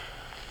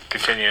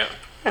 Continue.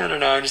 I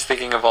don't know, I'm just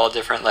thinking of all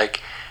different,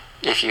 like,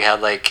 if you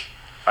had, like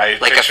I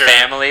a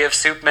family of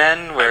soup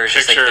men, where it's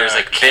just, like, there's,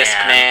 like,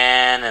 Bisque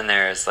Man, and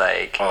there's,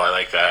 like... Oh, I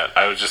like that.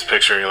 I was just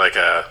picturing, like,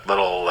 a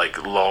little, like,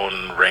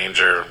 Lone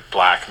Ranger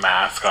black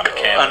mask on a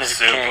can of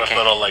soup with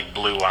little, like,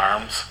 blue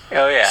arms.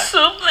 Oh, yeah.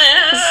 Soup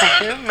Man!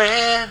 Soup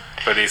Man!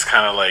 But he's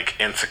kind of, like,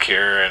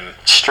 insecure and...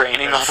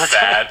 straining all the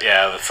sad. time.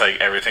 Yeah, that's, like,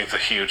 everything's a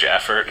huge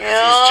effort. He's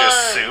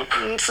just soup.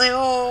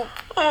 Soup!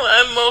 Oh,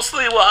 I'm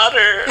mostly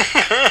water.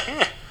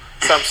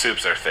 Some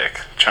soups are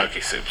thick.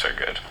 Chunky soups are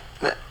good.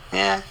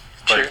 Yeah,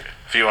 Like, sure.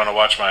 if you want to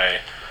watch my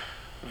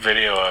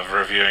video of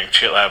reviewing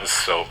Chili, that was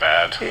so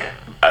bad. Yeah.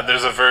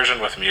 There's a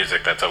version with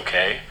music that's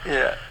okay.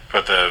 Yeah.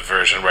 But the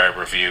version where I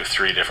review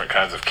 3 different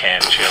kinds of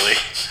canned chili,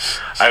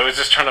 I was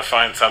just trying to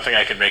find something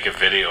I could make a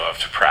video of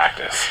to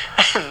practice.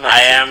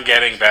 I am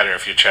getting better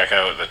if you check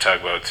out the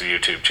Tugboats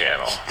YouTube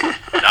channel.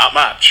 Not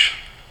much,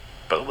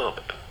 but a little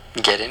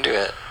bit. Get into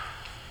it.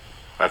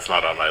 That's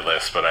not on my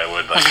list, but I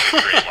would like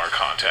to create more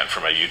content for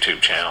my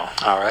YouTube channel.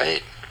 All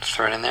right.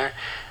 Throw it in there.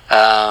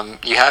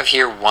 You have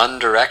here One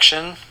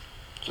Direction.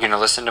 You're going to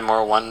listen to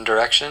more One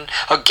Direction?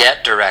 Oh,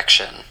 Get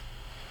Direction.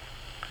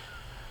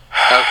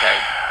 Okay.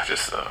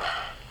 Just that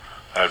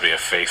would be a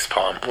face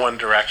palm. One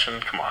Direction,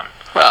 come on.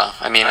 Well,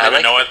 I mean, I don't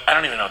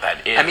even know what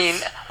that is. I mean,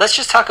 let's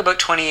just talk about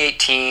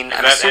 2018.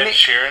 I'm assuming Ed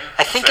Sheeran?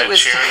 I think is it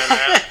was. Ed Sheeran in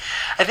there?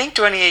 I think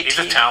 2018. He's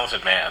a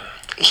talented man.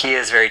 He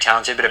is very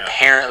talented, but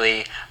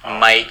apparently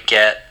might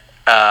get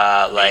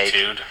like.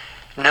 Me-too'd?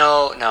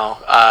 No.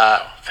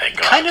 Thank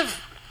God. Kind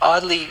of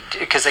oddly,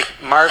 because like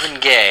Marvin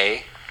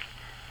Gaye,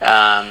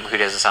 who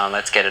does the song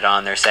 "Let's Get It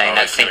On," they're saying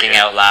that "Thinking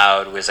Out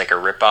Loud" was like a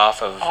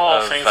ripoff of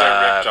things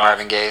are ripped off.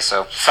 Marvin Gaye.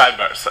 So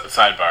sidebar.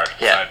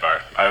 Yeah.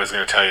 Sidebar. I was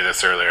going to tell you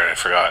this earlier and I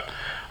forgot.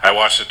 I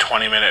watched a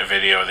 20-minute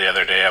video the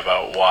other day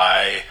about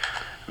why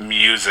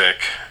music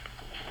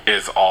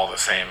is all the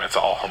same. It's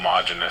all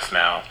homogenous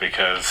now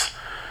because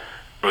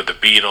with the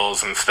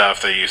Beatles and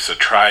stuff, they used to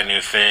try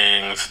new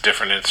things,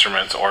 different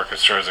instruments,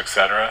 orchestras,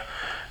 etc.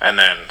 And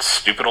then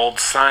stupid old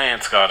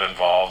science got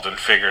involved and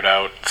figured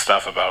out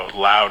stuff about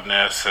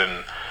loudness,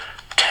 and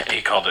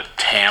he called it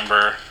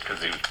timbre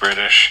because he was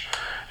British,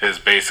 is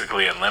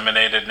basically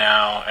eliminated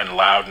now, and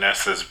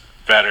loudness is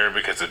better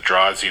because it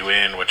draws you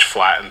in, which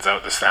flattens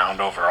out the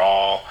sound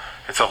overall.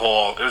 It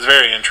was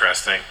very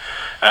interesting.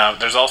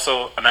 There's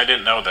also, and I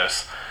didn't know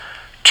this,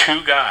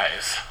 2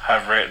 guys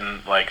have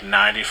written like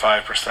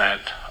 95%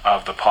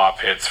 of the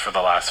pop hits for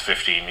the last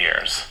 15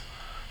 years.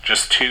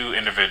 Just 2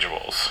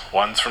 individuals.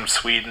 One's from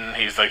Sweden.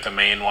 He's like the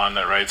main one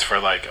that writes for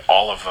like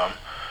all of them.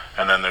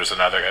 And then there's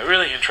another guy.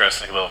 Really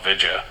interesting little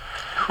video.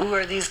 who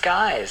are these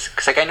guys?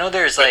 Because like I know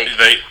there's like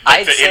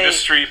the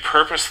industry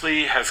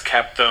purposely has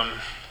kept them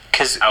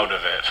out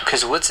of it.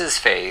 Because what's his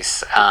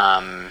face?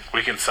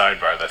 We can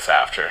sidebar this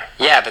after.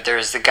 Yeah, but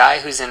there's the guy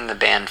who's in the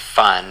band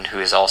Fun, who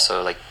is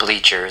also like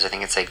Bleachers. I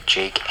think it's like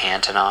Jake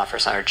Antonoff or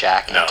something, or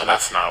Jack Antonoff. No,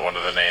 that's not one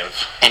of the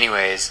names.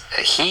 Anyways,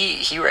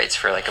 he writes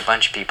for like a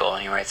bunch of people,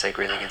 and he writes like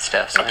really good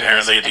stuff. So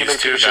apparently, these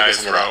two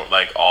guys wrote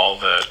like all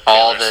the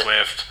Taylor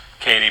Swift,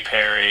 Katy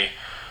Perry,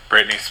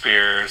 Britney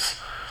Spears,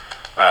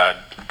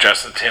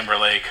 Justin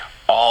Timberlake,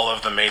 all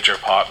of the major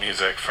pop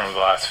music from the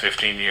last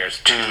 15 years.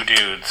 Two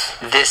dudes.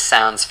 This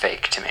sounds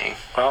fake to me.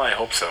 Well, I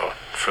hope so.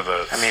 For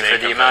the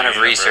amount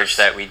of research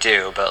that we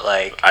do, but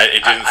like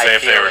it didn't say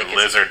if they were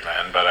lizard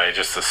men, but I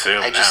just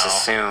assume. I just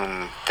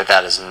assume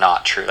that is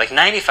not true. Like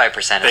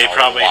 95%. They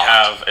probably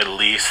have at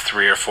least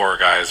 3 or 4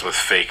 guys with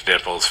fake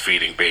nipples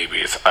feeding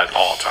babies at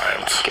all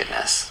times. Oh,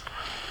 goodness.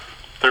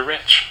 They're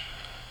rich.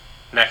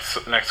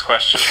 Next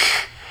question.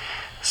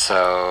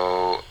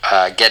 So,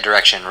 get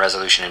direction,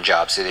 resolution, and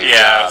jobs. So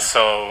job.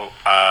 So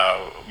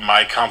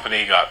my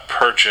company got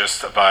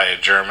purchased by a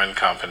German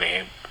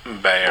company,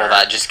 Bayer. Well,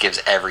 that just gives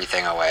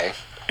everything away.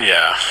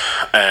 Yeah,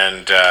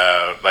 and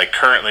like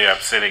currently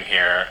I'm sitting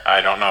here,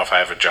 I don't know if I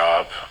have a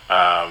job.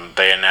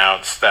 They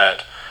announced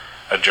that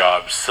a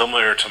job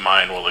similar to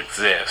mine will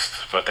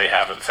exist, but they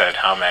haven't said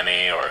how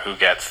many or who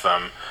gets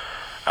them.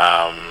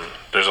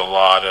 There's a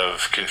lot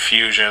of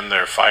confusion.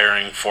 They're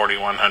firing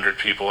 4,100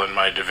 people in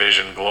my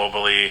division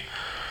globally.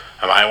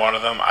 Am I one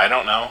of them? I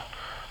don't know.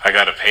 I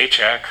got a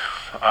paycheck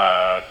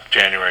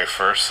January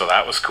 1st, so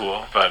that was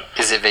cool. But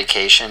is it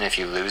vacation if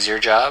you lose your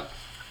job?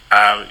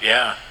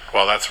 Yeah.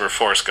 Well, that's where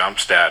Forrest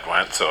Gump's dad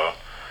went, so it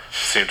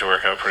seemed to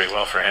work out pretty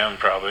well for him,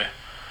 probably.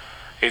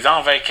 He's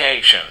on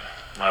vacation.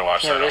 I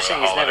watched that over the holidays. Yeah,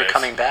 they're saying he's never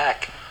coming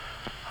back.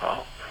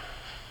 Oh,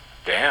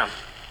 damn.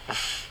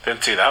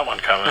 Didn't see that one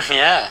coming.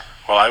 Yeah.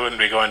 Well, I wouldn't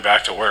be going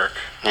back to work.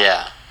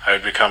 Yeah. I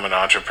would become an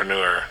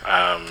entrepreneur,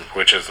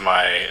 which is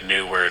my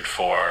new word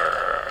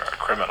for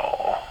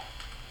criminal.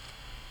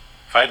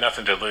 If I had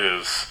nothing to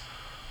lose,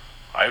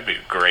 I would be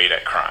great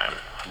at crime.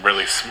 I'm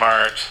really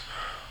smart.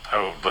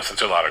 I would listen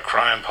to a lot of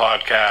crime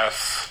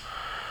podcasts.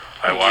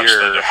 I watch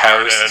The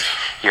Departed.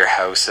 Your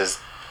house is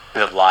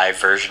the live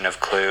version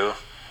of Clue.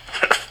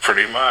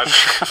 Pretty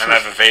much. And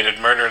I've evaded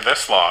murder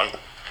this long.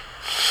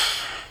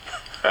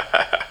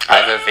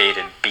 I've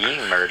evaded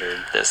being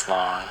murdered this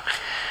long.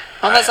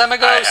 Unless I'm a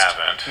ghost. I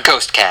haven't.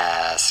 Ghost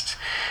cast.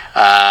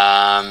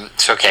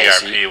 So okay.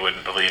 TRP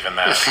wouldn't believe in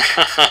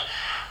that.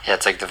 Yeah,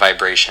 it's like the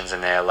vibrations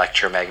and the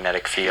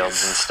electromagnetic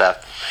fields and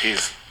stuff.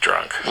 He's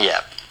drunk.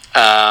 Yeah.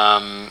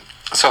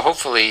 So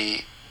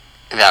hopefully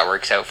that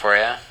works out for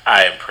you.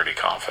 I am pretty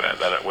confident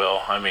that it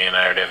will. I mean,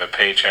 I already have a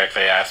paycheck.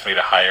 They asked me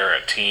to hire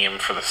a team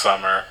for the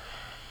summer.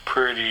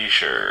 Pretty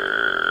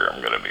sure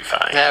I'm going to be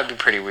fine. That would be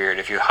pretty weird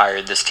if you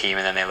hired this team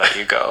and then they let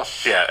you go.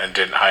 Yeah, and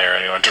didn't hire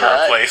anyone to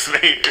replace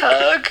me.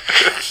 Tug.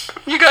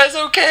 You guys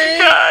okay?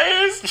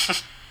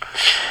 Guys!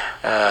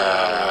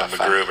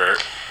 MacGruber.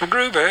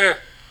 MacGruber.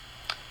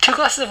 2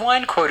 glasses of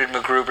wine quoted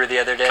MacGruber the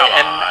other day, Come on.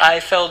 and I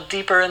fell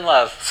deeper in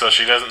love. So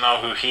she doesn't know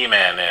who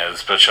He-Man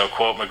is, but she'll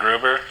quote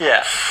MacGruber?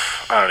 Yeah.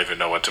 I don't even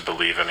know what to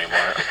believe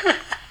anymore.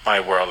 My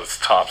world is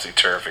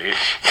topsy-turvy.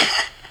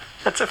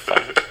 That's a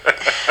fun.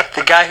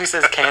 The guy who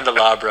says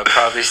candelabra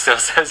probably still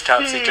says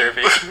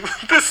topsy-turvy.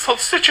 This whole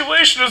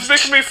situation is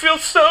making me feel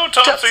so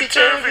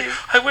topsy-turvy.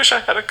 I wish I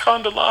had a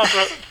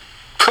candelabra.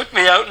 Put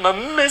me out in my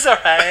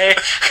misery.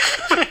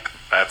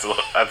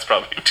 That's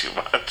probably too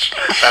much.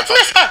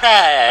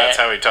 That's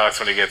how he talks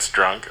when he gets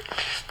drunk.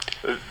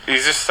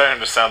 He's just starting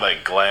to sound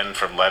like Glenn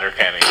from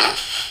Letterkenny.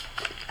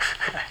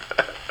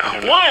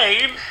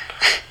 Wayne!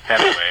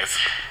 Anyways.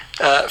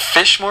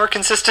 Fish more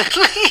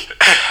consistently?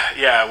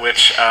 Yeah,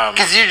 which...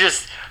 Because you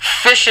just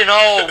fishing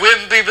all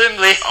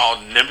wimbly-bimbly. All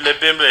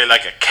nimbly-bimbly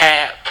like a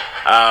cat.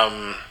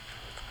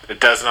 It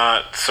does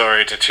not,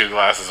 sorry to 2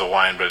 glasses of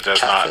wine, but it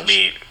does not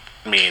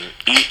mean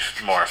eat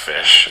more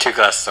fish. 2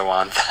 glasses of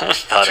wine.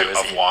 Thought it was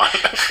of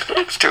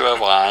wine. 2 of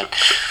wine.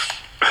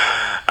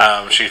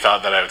 She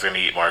thought that I was going to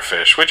eat more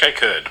fish, which I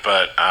could,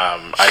 but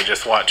I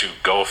just want to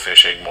go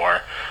fishing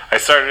more. I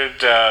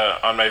started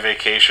on my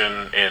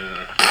vacation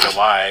in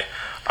July.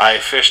 I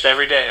fished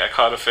every day. I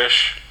caught a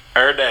fish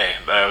every day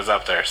that I was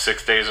up there,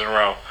 6 days in a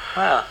row.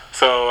 Wow.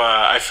 So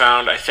I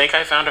think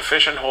I found a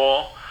fishing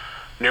hole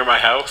near my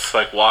house,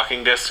 like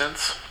walking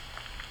distance.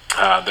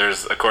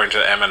 There's, according to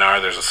the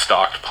MNR, there's a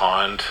stocked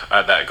pond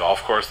at that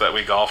golf course that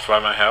we golfed by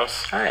my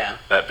house. Oh, yeah.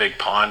 That big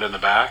pond in the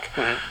back.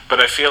 Mm-hmm. But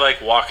I feel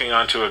like walking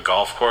onto a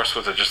golf course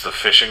with just a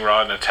fishing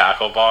rod and a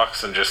tackle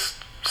box and just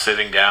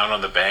sitting down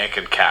on the bank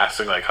and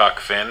casting like Huck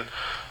Finn,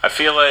 I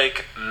feel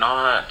like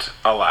not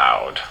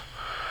allowed.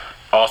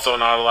 Also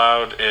not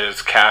allowed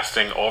is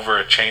casting over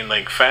a chain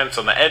link fence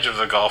on the edge of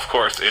the golf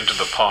course into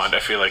the pond. I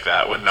feel like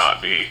that would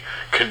not be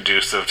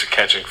conducive to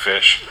catching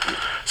fish.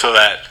 So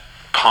that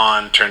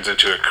pond turns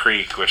into a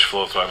creek which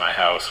flows by my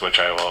house, which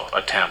I will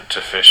attempt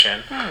to fish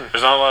in.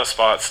 There's not a lot of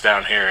spots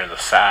down here in the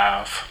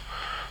south,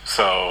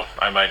 so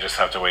I might just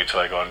have to wait till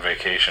I go on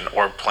vacation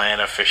or plan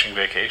a fishing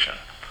vacation.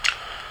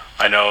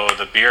 I know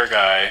the beer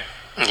guy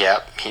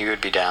Yep, he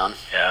would be down.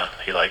 Yeah,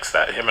 he likes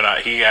that. Him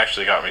and he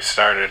actually got me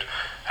started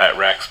at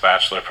Rex's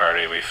bachelor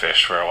party. We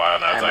fished for a while,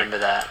 and I was remember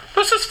that.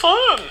 this is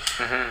fun.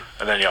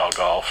 And then y'all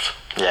golfed.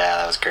 Yeah,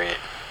 that was great.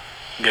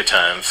 Good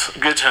times.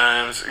 Good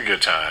times.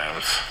 Good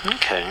times.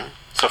 Okay.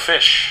 So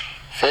fish.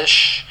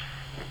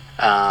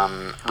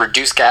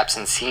 Reduce gaps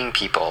in seeing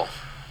people.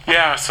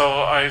 Yeah,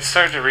 so I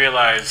started to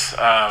realize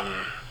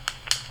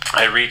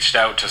I reached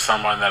out to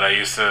someone that I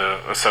used to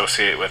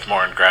associate with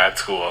more in grad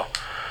school,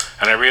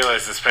 and I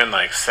realized it's been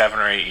like 7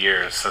 or 8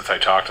 years since I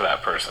talked to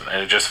that person,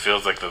 and it just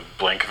feels like the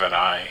blink of an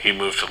eye. He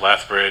moved to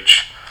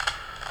Lethbridge.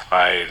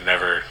 I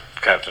never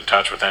kept in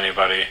touch with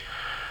anybody,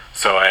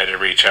 so I had to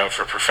reach out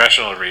for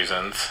professional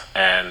reasons,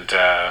 and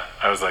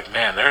I was like,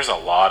 man, there's a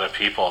lot of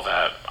people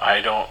that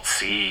I don't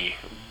see,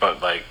 but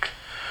like...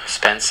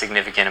 Spent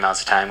significant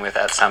amounts of time with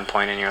at some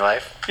point in your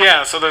life?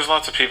 Yeah, so there's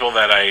lots of people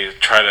that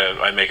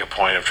I make a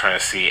point of trying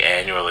to see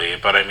annually,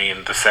 but I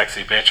mean, the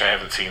sexy bitch, I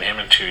haven't seen him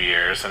in 2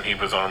 years, and he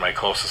was one of my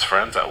closest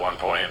friends at one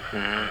point,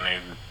 and he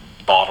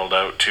bottled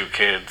out 2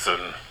 kids,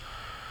 and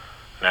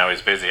now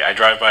he's busy. I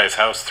drive by his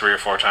house 3 or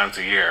 4 times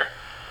a year,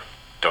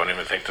 don't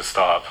even think to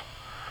stop.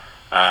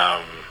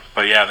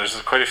 But yeah, there's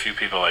quite a few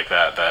people like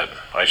that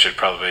I should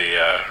probably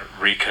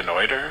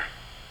reconnoiter.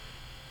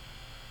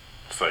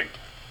 It's like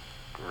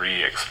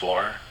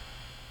re-explore,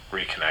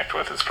 reconnect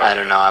with is probably... I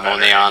don't know, I'm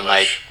only on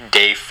English. Like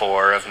day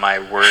 4 of my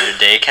word a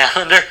day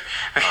calendar.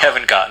 We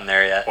haven't gotten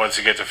there yet. Once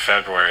you get to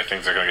February,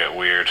 things are going to get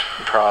weird.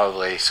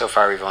 Probably. So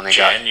far we've only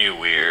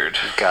weird.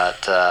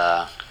 Got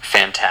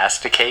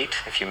fantasticate.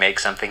 If you make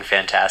something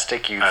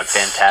fantastic, you that's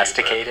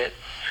fantasticate stupid. it.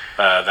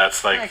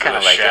 That's like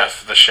the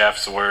chef. The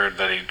chef's word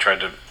that he tried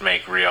to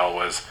make real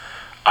was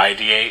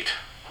ideate.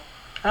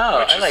 Oh,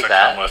 which I is like to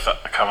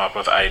that. Come up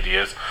with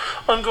ideas.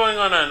 I'm going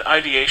on an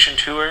ideation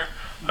tour.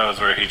 That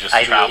was where he just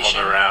Ideation. traveled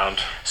around.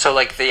 So,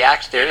 like,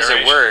 there is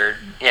a word,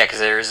 because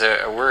there is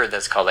a word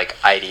that's called, like,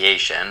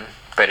 ideation,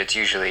 but it's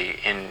usually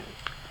in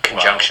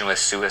conjunction with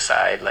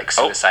suicide, like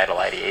suicidal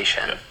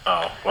ideation.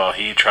 Oh, well,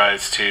 he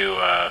tries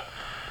to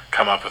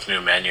come up with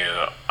new menu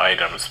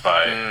items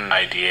by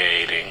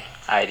ideating.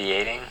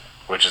 Ideating?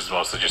 Which is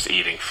mostly just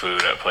eating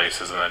food at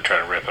places and then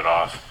trying to rip it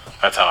off.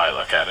 That's how I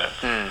look at it.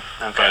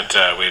 Okay.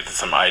 But we did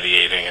some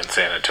ideating in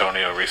San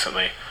Antonio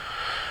recently.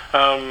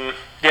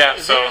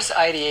 There's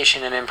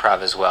ideation and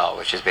improv as well,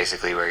 which is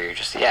basically where you're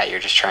just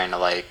trying to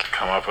like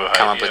come up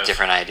with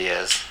different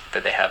ideas,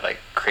 but they have like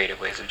creative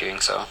ways of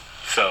doing so.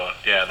 So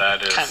yeah,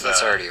 that is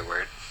that's already a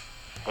word.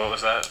 What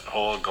was that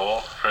whole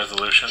goal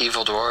resolution?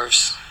 Evil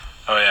dwarves.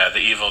 Oh yeah, the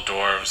evil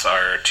dwarves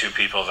are 2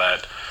 people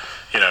that,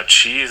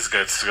 Cheese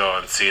gets to go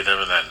and see them,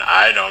 and then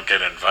I don't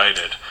get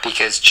invited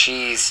because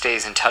Cheese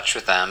stays in touch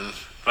with them.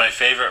 My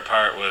favorite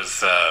part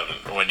was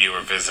when you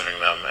were visiting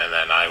them, and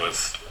then I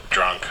was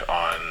drunk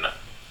on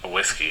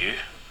whiskey,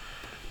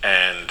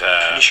 and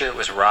pretty sure it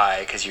was rye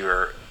because you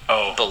were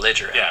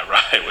belligerent. Yeah,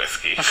 rye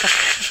whiskey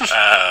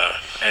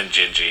and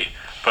gingy.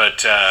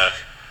 But I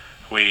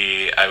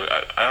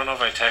don't know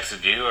if I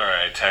texted you or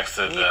I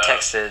texted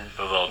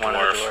the little one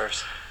dwarf. Of the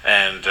dwarves.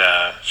 And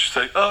she's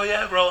like, "Oh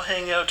yeah, we're all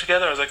hanging out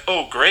together." I was like,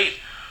 "Oh great,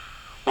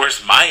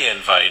 where's my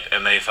invite?"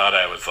 And they thought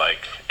I was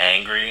like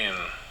angry and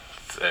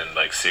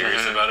like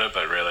serious about it,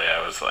 but really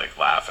I was like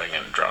laughing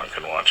and drunk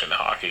and watching the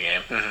hockey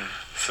game.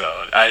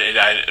 So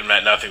it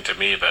meant nothing to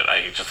me, but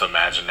I just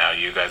imagine now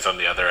you guys on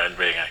the other end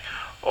being like,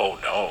 "Oh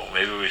no,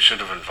 maybe we should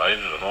have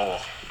invited him."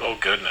 Oh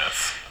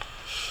goodness,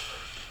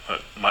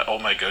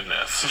 my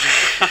goodness.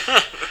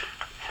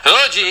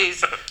 Oh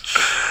jeez.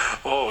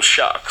 Oh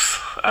shucks.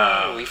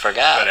 We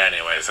forgot. But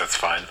anyways, that's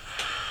fine.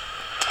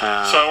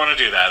 So I want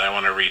to do that. I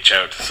want to reach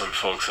out to some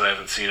folks that I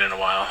haven't seen in a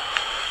while.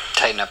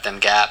 Tighten up them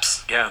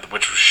gaps. Yeah,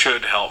 which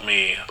should help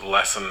me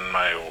lessen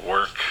my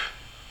work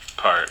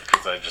part,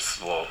 because I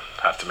just will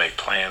have to make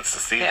plans to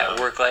see them.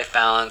 Yeah, work-life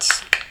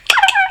balance.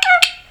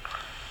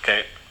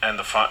 Okay, and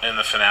in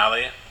the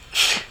finale?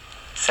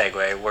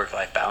 Segue,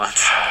 work-life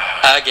balance.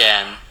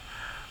 Again.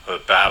 The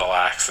battle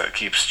axe that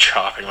keeps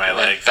chopping my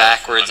legs.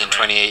 Backwards in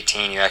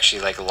 2018, you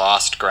actually like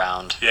lost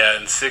ground. Yeah,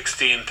 in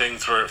 15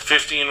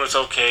 was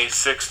okay.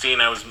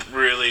 16,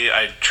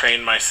 I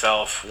trained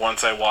myself.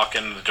 Once I walk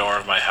in the door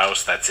of my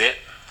house, that's it.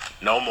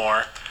 No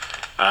more.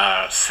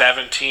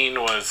 17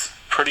 was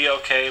pretty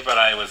okay, but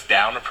I was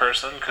down a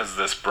person because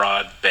this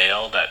broad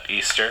bailed at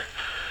Easter.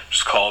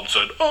 Just called and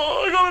said,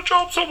 "Oh, I got a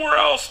job somewhere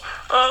else.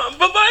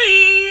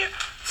 Bye-bye."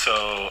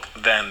 So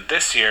then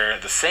this year,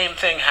 the same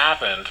thing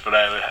happened, but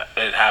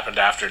it happened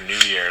after New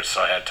Year's,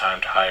 so I had time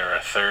to hire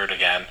a third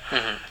again.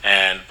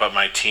 But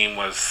my team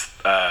was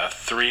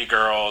 3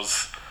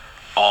 girls,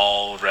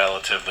 all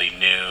relatively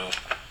new.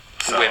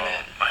 So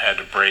women. I had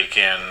to break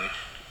in.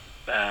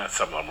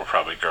 Some of them were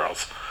probably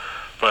girls,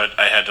 but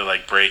I had to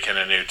like break in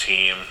a new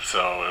team,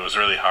 so it was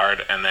really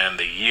hard. And then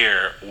the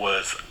year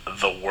was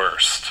the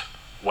worst.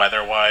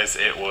 Weather-wise,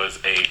 it was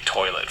a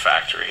toilet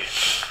factory.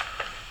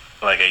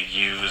 Like a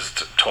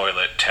used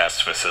toilet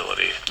test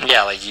facility.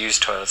 Yeah, like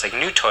used toilets. Like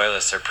new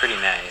toilets are pretty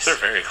nice. They're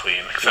very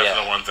clean, except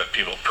for the ones that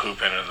people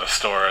poop in the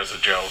store as a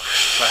joke.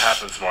 That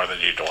happens more than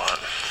you'd want.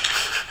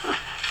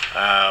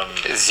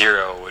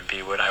 0 would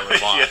be what I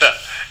would want.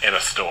 Yeah, in a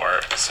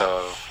store.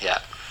 So, yeah.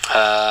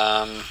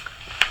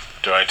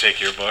 Do I take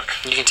your book?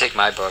 You can take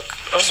my book.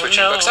 Oh,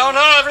 Switching no. books. Oh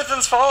no,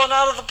 everything's falling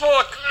out of the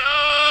book!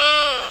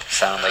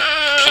 Sound like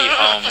Pete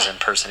Holmes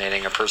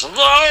impersonating a person. Pete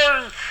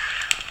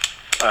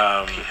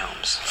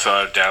Holmes.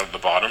 So down at the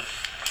bottom?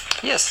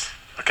 Yes.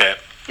 Okay.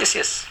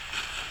 Yes.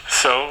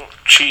 So,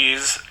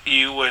 Cheese,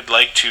 you would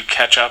like to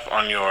catch up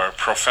on your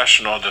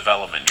professional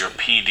development, your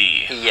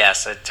PD.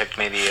 Yes, I took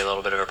maybe a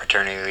little bit of a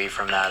paternity leave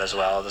from that as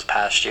well this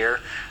past year,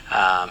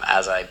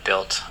 as I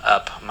built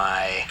up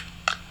my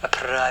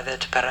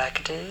private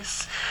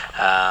practice.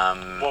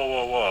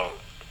 Whoa.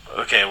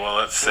 Okay, well,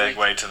 let's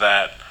segue to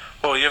that.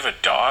 Well, you have a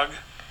dog?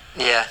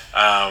 Yeah.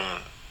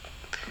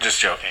 Just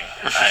joking.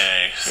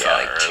 I saw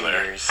like her 2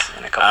 earlier. years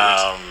in a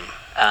couple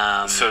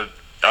weeks. So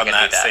on gonna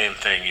that do that. same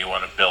thing, you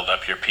want to build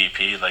up your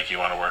PP, like you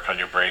want to work on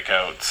your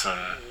breakouts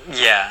and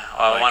Yeah,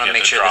 I like want to get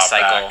make the sure drop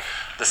back.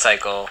 the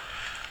cycle,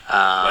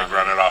 like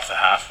run it off the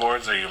half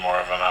boards. Are you more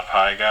of an up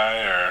high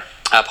guy or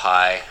up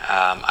high.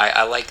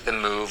 I like the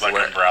move like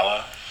where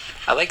umbrella?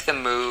 I like the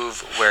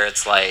move where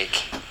it's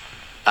like,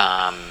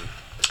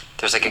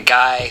 there's like a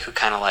guy who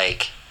kind of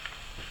like,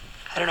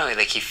 I don't know,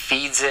 like he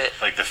feeds it.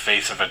 Like the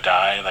face of a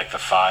die, like the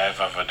 5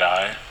 of a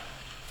die,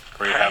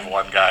 where you have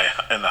one guy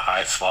in the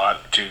high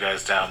slot, 2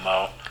 guys down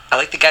low. I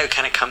like the guy who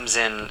kind of comes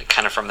in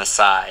kind of from the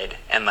side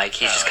and like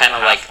he's just like kind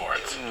of like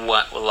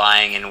half-boards.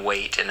 lying in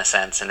wait in a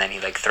sense, and then he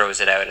like throws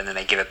it out and then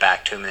they give it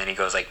back to him and then he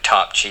goes like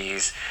top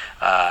cheese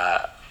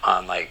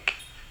on like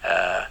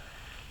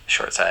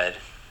short side.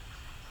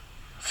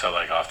 So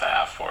like off the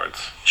half boards.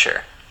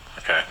 Sure.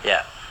 Okay.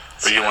 Yeah.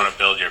 But you want to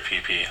build your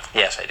PP,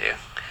 Yes, I do.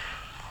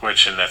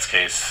 which in this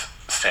case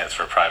stands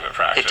for private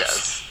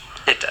practice.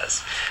 It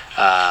does.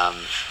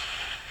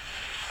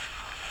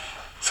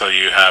 So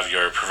you have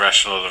your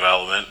professional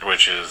development,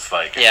 which is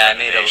like Yeah, I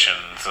made a-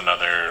 examinations and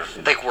other.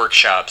 Like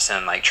workshops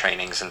and like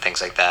trainings and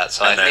things like that.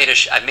 So And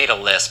I've made a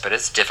list, but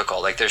it's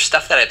difficult. Like there's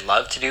stuff that I'd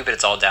love to do, but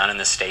it's all down in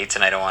the States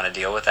and I don't want to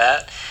deal with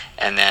that.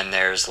 And then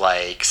there's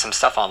like some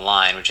stuff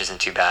online, which isn't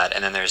too bad.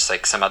 And then there's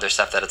like some other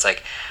stuff that it's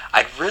like,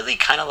 I'd really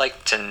kind of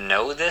like to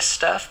know this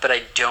stuff, but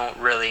I don't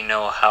really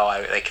know how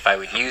if I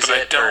would use But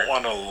it. I don't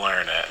want to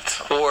learn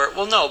it.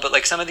 Well, no, but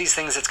like some of these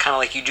things, it's kind of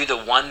like you do the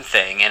one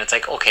thing, and it's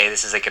like, okay,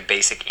 this is like a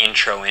basic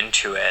intro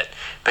into it.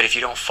 But if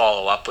you don't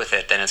follow up with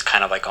it, then it's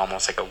kind of like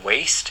almost like a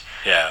waste.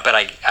 Yeah. But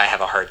I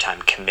have a hard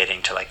time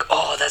committing to like,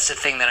 oh, that's the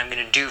thing that I'm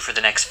going to do for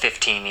the next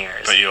 15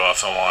 years. But you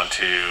also want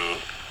to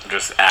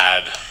just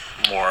add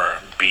more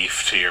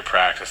beef to your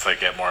practice, like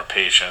get more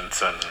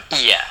patience and.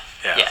 Yeah,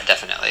 Yeah.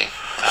 definitely.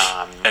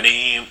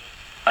 Any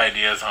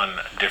ideas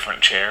on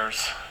different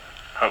chairs?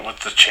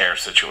 What's the chair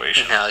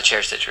situation? No, the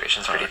chair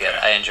situation's pretty Okay. good.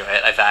 I enjoy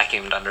it. I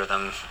vacuumed under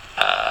them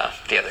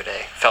the other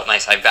day. Felt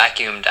nice. I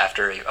vacuumed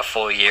after a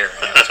full year,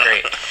 and it was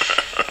great.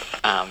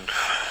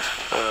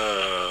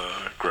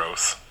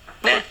 Gross.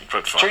 Nah,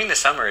 But fun. during the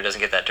summer, it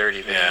doesn't get that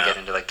dirty, but Yeah. you get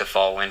into like the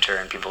fall, winter,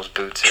 and people's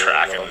boots are a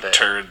Tracking little bit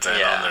turds in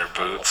on their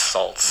little boots.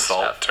 salt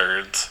Salt stuff.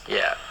 turds.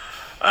 Yeah.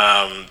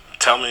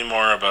 Tell me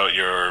more about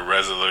your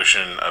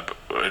resolution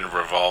in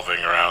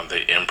revolving around the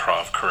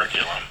improv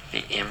curriculum.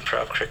 The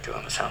improv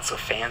curriculum sounds so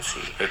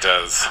fancy. It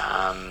does.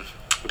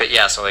 But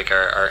yeah, so like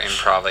our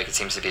improv, like it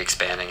seems to be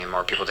expanding and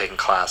more people taking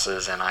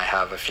classes, and I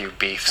have a few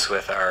beefs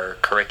with our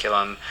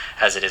curriculum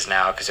as it is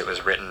now because it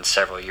was written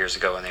several years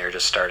ago and they were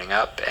just starting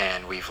up,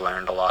 and we've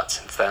learned a lot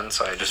since then.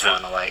 So I just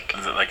want to like.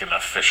 Is it like an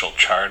official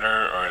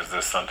charter, or is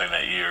this something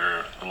that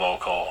your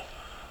local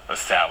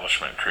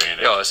establishment created?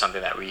 It's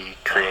something that we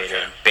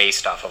created Okay.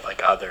 based off of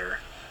like other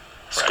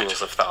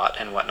schools of thought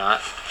and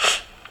whatnot.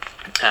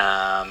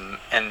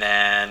 And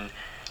then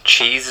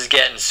Cheese is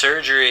getting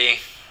surgery.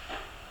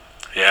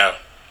 Yeah.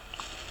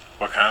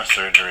 What kind of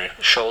surgery?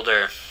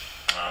 Shoulder.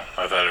 Oh,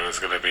 I thought it was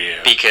going to be.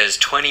 Because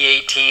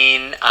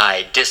 2018,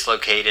 I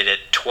dislocated it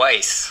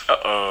twice.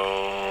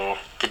 Uh-oh.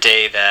 The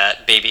day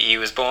that baby E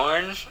was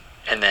born,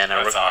 and then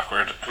I That's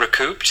awkward.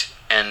 recouped,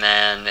 and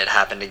then it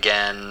happened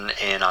again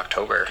in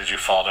October. Did you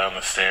fall down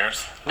the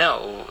stairs?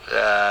 No,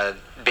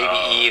 baby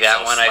E, that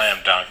so one slam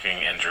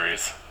dunking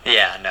injuries.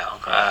 Yeah,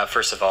 no.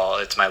 First of all,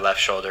 it's my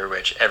left shoulder,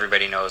 which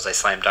everybody knows I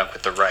slam dunk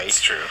with the right.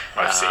 It's true.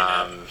 I've seen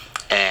it.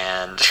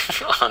 And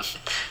on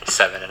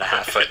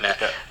 7.5 foot net.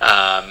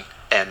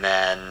 And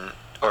then,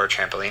 or a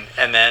trampoline.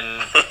 And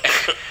then,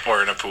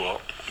 Or in a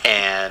pool.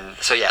 and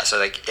so yeah, so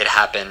like it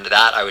happened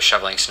that I was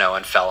shoveling snow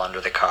and fell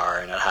under the car,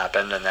 and it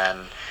happened, and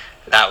then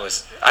that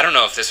was, I don't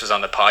know if this was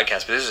on the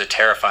podcast, but this was a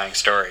terrifying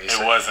story.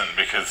 It wasn't,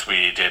 because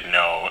we did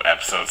no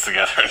episodes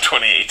together in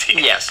 2018.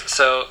 Yes,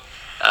 so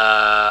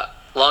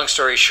long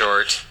story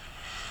short,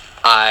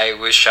 I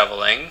was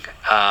shoveling.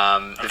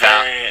 I'm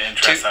very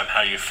interested on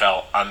how you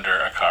fell under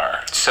a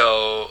car.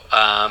 So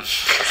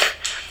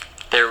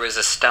there was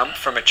a stump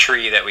from a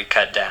tree that we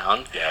cut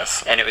down.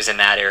 Yes. And it was in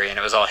that area, and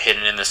it was all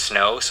hidden in the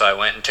snow. So I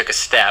went and took a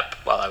step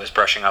while I was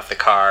brushing off the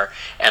car,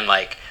 and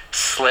like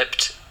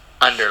slipped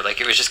under.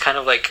 Like it was just kind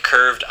of like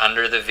curved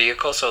under the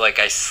vehicle. So like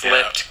I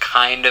slipped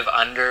kind of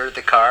under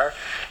the car,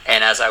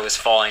 And as I was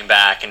falling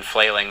back and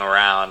flailing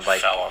around,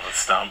 like Fell on the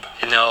stump.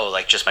 no,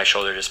 like just my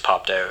shoulder just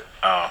popped out.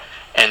 Oh,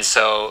 And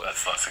so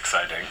that's less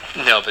exciting.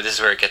 no, but this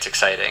is where it gets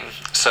exciting.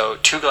 So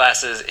 2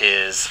 glasses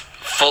is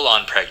full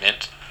on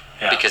pregnant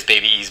Yeah. because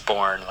baby E's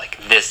born like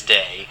this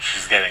day.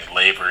 She's getting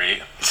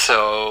labory.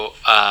 So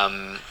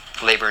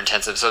labor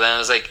intensive. So then I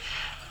was like,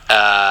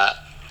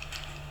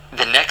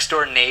 the next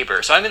door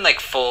neighbor. So I'm in like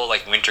full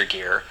like winter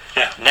gear.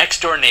 Yeah.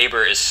 Next door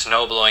neighbor is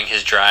snow blowing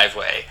his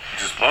driveway.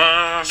 Just So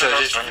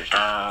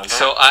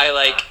I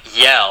like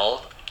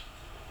yell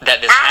that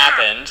this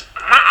happened,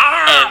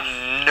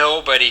 and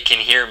nobody can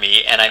hear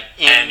me, and I'm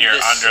in And you're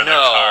the under the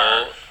snow,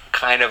 car.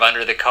 kind of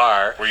under the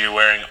car. Were you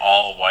wearing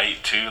all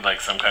white too,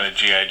 like some kind of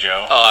GI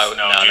Joe? Oh,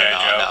 Snow no, G.I.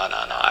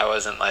 Joe? no. I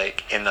wasn't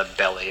like in the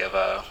belly of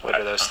a, what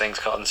are those things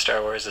called in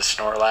Star Wars? A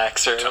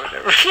Snorlax or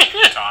whatever.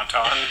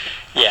 Tauntaun.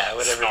 Yeah,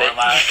 whatever.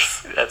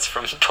 Snorlax? That's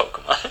from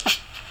Pokemon.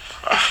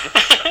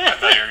 I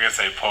thought you were gonna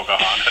say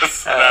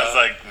Pocahontas, and I was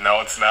like,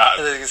 no, it's not.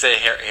 I was gonna say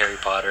Harry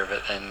Potter,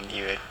 but then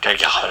you would. Oh,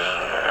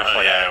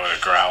 yeah, I would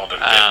have growled and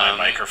bit my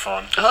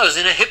microphone. Oh, I was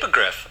in a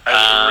hippogriff.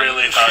 I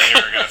really thought you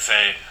were gonna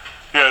say,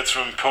 yeah, it's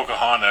from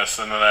Pocahontas,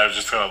 and then I was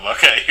just gonna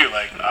look at you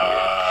like,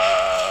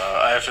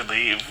 I have to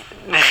leave.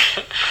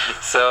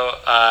 So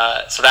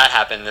that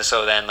happened.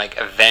 So then, like,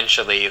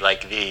 eventually,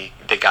 like, the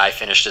guy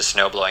finished his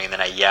snow blowing, and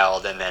then I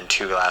yelled, and then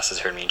 2 glasses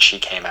heard me, and she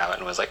came out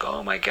and was like,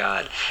 "Oh my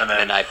god!" And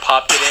then I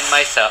popped it in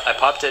myself. I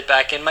popped it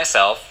back in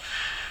myself,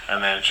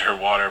 and then her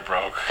water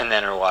broke. and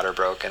then her water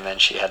broke, and then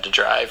she had to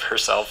drive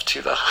herself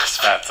to the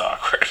hospital. That's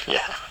awkward.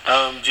 Yeah,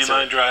 Do you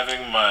mind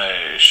driving?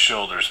 My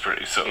shoulder's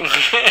pretty sore.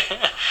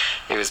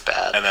 it was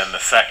bad. And then the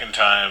second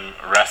time,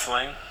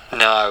 wrestling.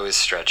 No, I was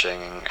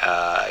stretching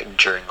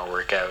during a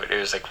workout. It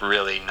was like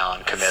really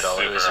non-committal.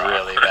 It was Super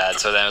really awkward. bad.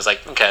 So then I was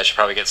like, okay, I should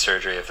probably get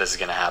surgery if this is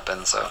gonna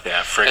happen. So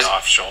Yeah, frig Is-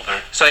 off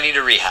shoulder. so I need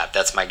a rehab.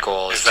 That's my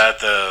goal. Is that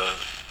the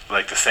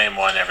same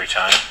one every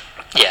time?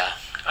 Yeah,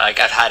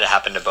 like I've had it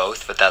happen to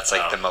both, but that's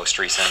like Oh. the most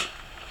recent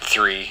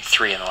three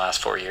in the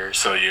last 4 years.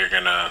 So you're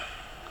gonna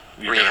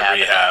Rehab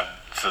it. rehab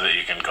so that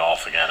you can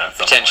golf again at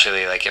some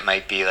Potentially, like it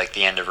might be like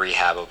the end of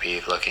rehab will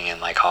be looking in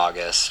like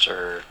August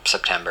or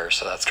September.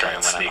 So that's point. kind Try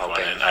of and when I'm sneak one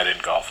hoping. in. I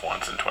didn't golf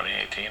once in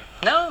 2018.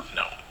 No,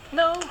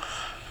 No,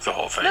 it's the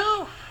whole thing.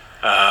 no.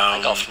 I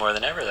golfed more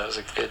than ever. That was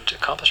a good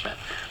accomplishment.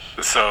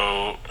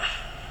 So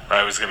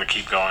I was gonna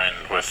keep going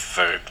with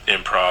the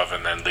improv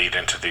and then lead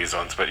into these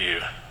ones, but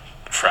you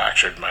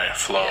fractured my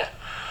flow. Yeah.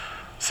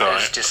 So I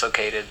just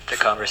dislocated the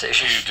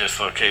conversation. you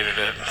dislocated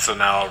it. So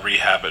now I'll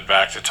rehab it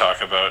back to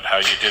talk about how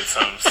you did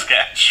some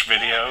sketch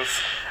videos.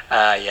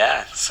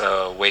 Yeah.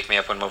 So Wake Me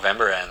Up When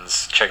Movember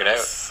Ends. Check it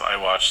out. I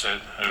watched it.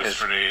 It was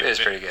pretty. It was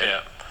pretty good.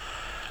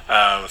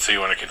 Yeah. So you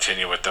want to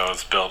continue with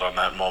those, build on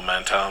that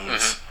momentum,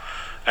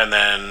 and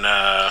then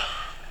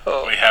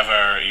Oh, we have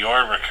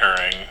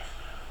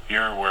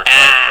your work-life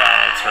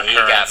balance you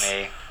got recurrence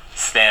me.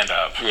 stand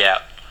up. Yeah,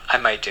 I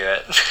might do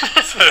it.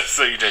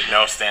 So you did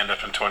no stand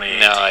up in 2018.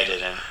 No, I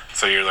didn't.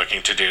 So you're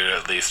looking to do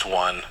at least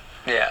one.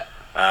 Yeah.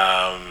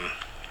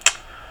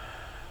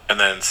 And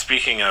then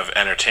speaking of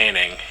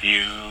entertaining,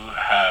 you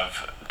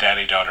have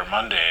Daddy Daughter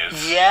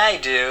Mondays. Yeah, I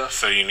do.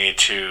 So you need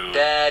to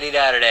Daddy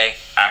Daughter Day.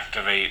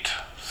 activate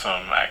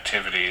some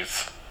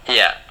activities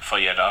Yeah. for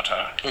your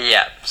daughter.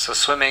 Yeah. So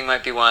swimming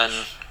might be one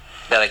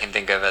that I can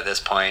think of at this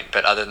point,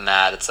 but other than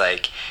that, it's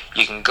like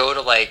you can go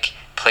to like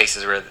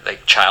places where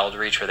like Child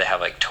Reach where they have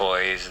like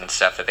toys and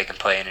stuff that they can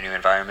play in a new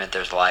environment.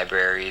 There's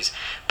libraries,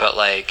 but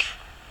like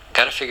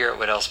gotta figure out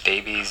what else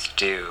babies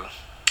do.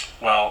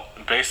 Well,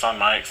 based on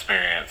my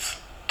experience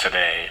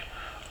today,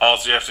 all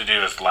you have to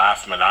do is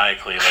laugh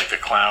maniacally like the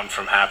clown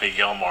from Happy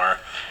Gilmore,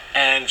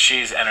 and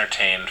she's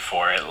entertained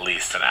for at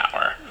least an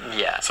hour.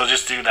 Yeah. So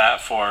just do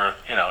that for,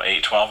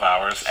 8-12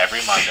 hours every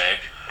Monday.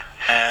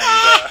 And,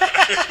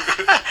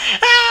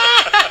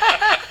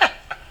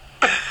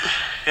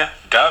 yeah,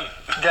 done.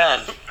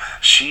 Done.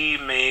 She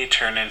may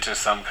turn into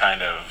some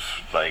kind of,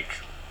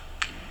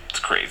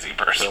 crazy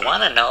person. You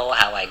want to know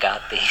how I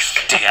got these?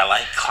 Do you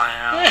like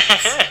clowns?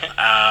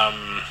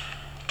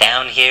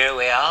 Down here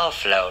we all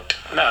float.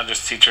 No,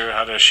 just teach her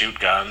how to shoot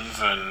guns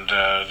and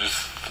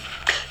just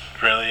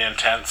really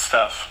intense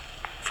stuff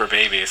for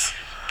babies.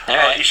 All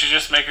Well, right. you should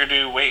just make her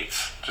do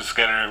weights. Just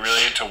get her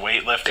really into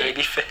weightlifting.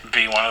 Baby fit.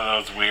 Be one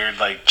of those weird,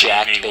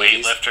 Jacked baby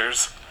babies.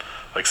 weightlifters.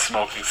 Like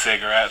smoking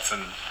cigarettes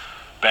and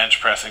bench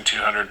pressing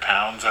 200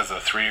 pounds as a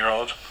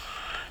 3-year-old.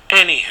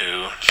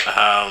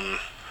 Anywho,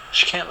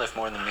 She can't lift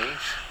more than me.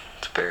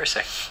 It's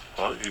embarrassing.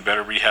 well, you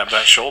better rehab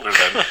that shoulder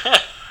then.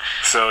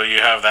 So you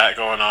have that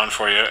going on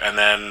for you. And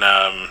then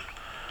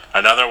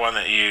another one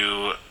that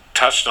you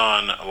touched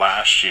on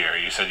last year,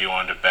 you said you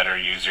wanted to better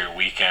use your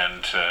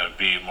weekend to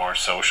be more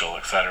social,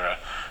 etc.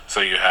 So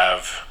you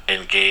have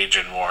engage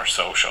in more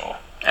social.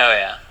 Oh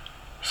yeah.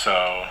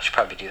 So Should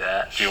probably do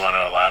that. do you want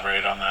to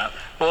elaborate on that?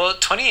 Well,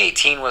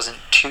 2018 wasn't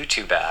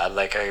too bad.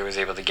 Like I was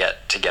able to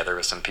get together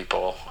with some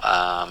people,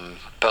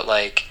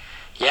 but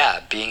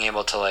yeah, being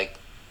able to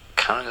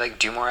kind of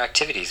do more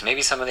activities.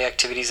 Maybe some of the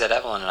activities that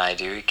Evelyn and I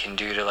do we can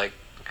do to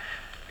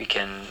we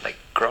can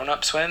grown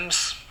up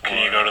swims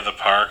Can you go to the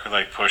park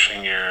like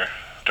pushing your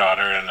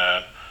daughter in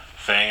a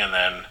thing, and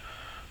then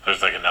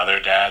there's like another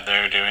dad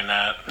there doing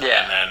that?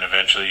 Yeah. And then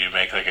eventually you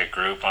make like a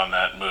group on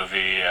that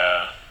movie,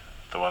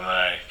 the one that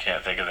I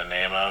can't think of the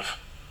name of.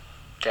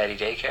 Daddy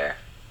Daycare.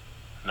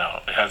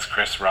 No, it has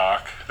Chris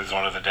Rock as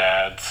one of the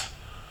dads.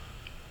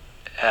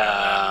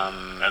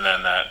 And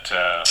then that,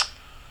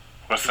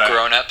 what's that?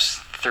 Grown Ups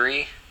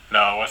 3?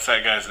 No, what's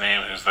that guy's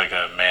name who's like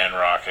a man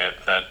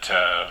rocket? That,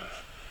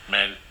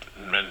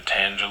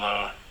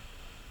 Mentangelo?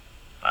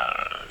 I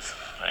don't know.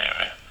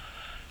 Anyway.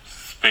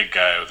 This big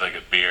guy with like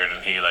a beard,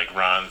 and he like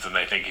runs, and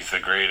they think he's the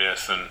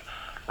greatest, and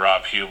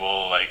Rob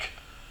Hubel, like,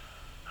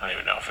 I don't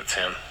even know if it's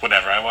him.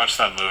 Whatever, I watched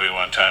that movie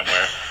one time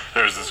where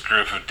there was this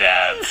group of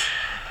dads.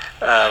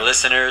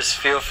 Listeners,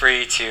 feel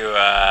free to...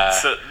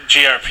 So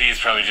GRP's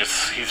probably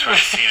he's probably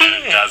seen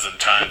it a dozen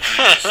times.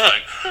 And he's just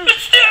like,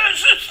 this is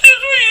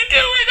what you're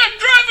doing, I'm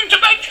driving to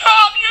my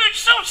job, you're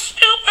so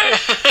stupid.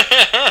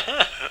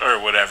 Or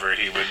whatever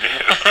he would do.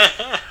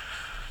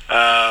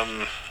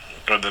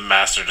 Or the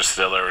Master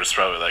Distiller is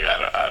probably like,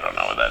 I don't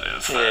know what that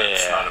is.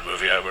 It's not a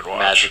movie I would watch.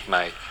 Magic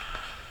Mike.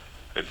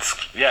 The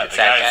guy's Yeah.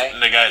 in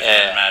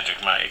Magic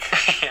Mike.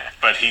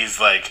 But he's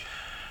like...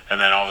 And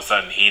then all of a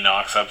sudden he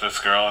knocks up this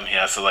girl, and he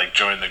has to like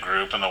join the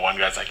group, and the one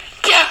guy's like,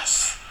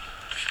 yes!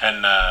 And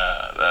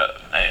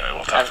anyway,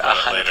 we'll talk about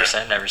it later.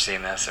 I've 100% never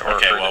seen this.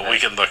 Okay, well, we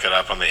can look it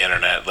up on the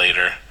internet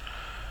later.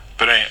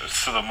 But anyway,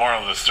 so the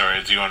moral of the story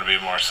is you want to be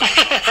more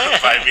social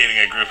by meeting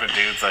a group of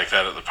dudes like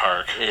that at the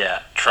park.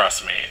 Yeah.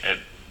 Trust me, it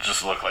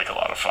just looked like a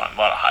lot of fun, a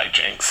lot of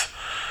hijinks.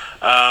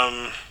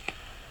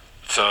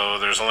 So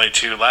there's only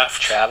 2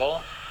 left.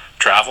 Travel?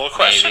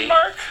 Question Maybe.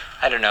 mark?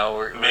 I don't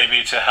know.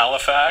 Maybe to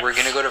Halifax? We're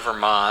going to go to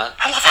Vermont.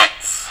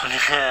 Halifax!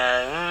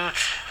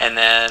 And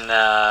then...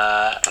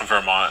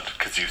 Vermont,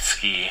 because you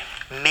ski.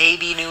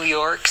 maybe New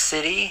York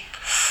City.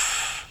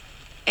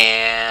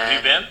 And...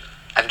 Have you been?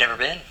 I've never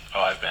been.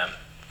 Oh, I've been.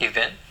 You've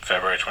been?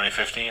 February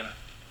 2015?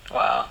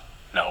 Wow.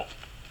 No,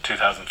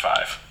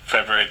 2005.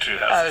 February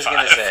 2005. I was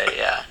going to say,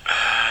 yeah.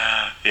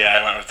 Yeah,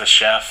 I went with the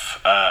chef,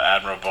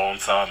 Admiral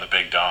Bonesaw, and the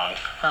Big Dong.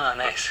 Oh,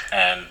 nice.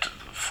 And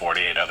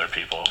 48 other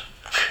people.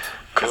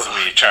 Cool. Because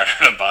we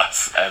chartered a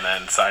bus and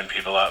then signed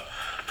people up.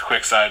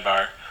 Quick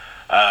sidebar.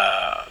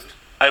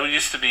 I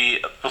used to be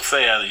a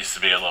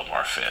little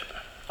more fit.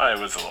 I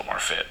was a little more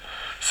fit.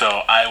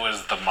 So I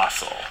was the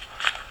muscle.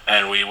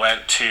 And we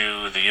went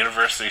to the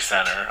university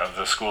center of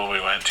the school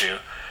we went to,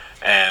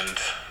 and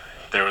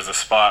there was a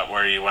spot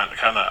where you went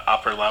kind of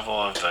upper level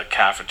of the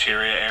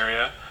cafeteria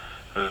area,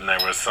 and there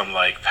was some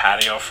like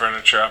patio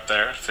furniture up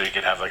there, so you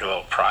could have like a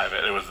little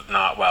private. It was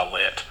not well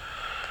lit.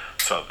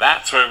 So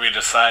that's where we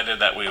decided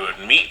that we would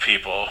meet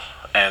people,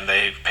 and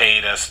they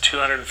paid us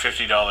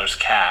 $250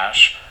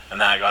 cash, and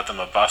that got them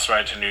a bus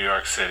ride to New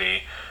York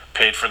City,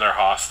 paid for their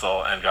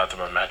hostel, and got them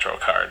a Metro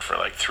card for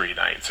like 3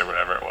 nights or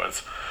whatever it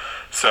was.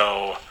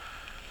 So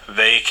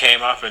they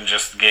came up and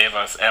just gave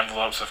us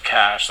envelopes of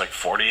cash, like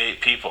 48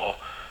 people.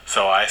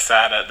 So I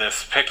sat at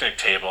this picnic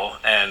table,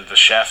 and the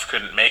chef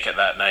couldn't make it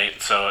that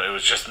night, so it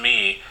was just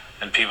me,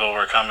 and people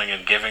were coming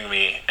and giving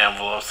me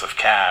envelopes of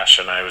cash,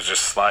 and I was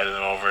just sliding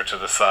them over to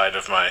the side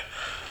of my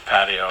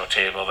patio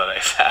table that I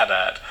sat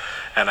at,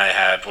 and I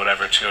had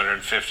whatever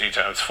 250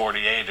 times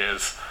 48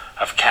 is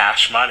of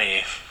cash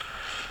money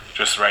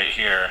just right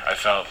here. I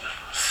felt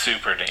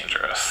super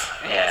dangerous.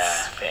 Yeah. It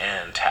was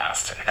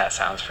fantastic. That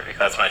sounds pretty cool.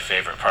 That's my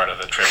favorite part of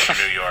the trip to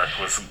New York,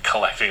 was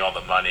collecting all the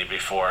money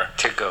before.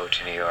 To go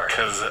to New York.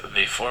 Because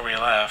before we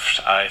left,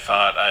 I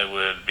thought I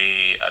would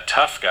be a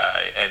tough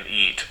guy and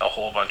eat a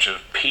whole bunch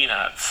of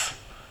peanuts,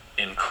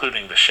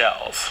 including the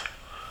shells.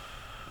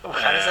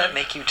 How does that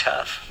make you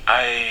tough?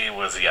 I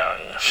was young.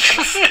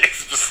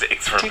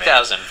 Mistakes for me.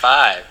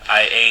 2005.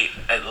 I ate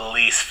at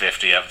least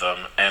 50 of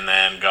them and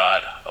then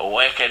got a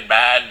wicked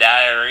bad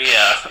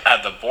diarrhea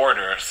at the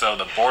border. So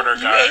the border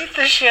guard... You ate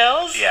the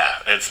shells?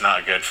 Yeah, it's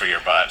not good for your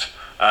butt.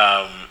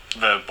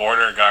 The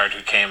border guard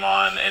who came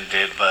on and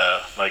did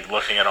the, like,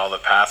 looking at all the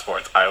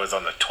passports, I was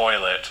on the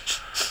toilet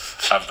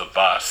of the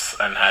bus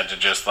and had to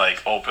just,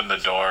 like, open the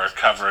door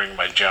covering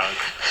my junk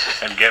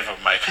and give him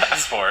my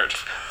passport.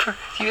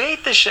 You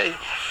ate the shell.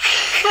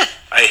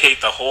 I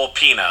ate the whole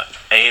peanut.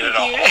 I ate it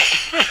all.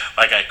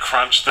 Like, I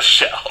crunched the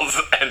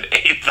shells and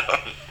ate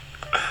them.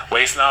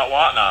 Waste not,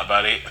 want not,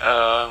 buddy.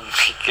 Oh,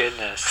 my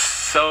goodness.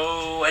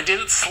 So, I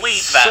didn't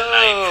sleep that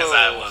night because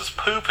I was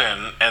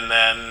pooping, and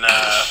then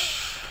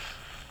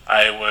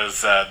I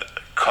was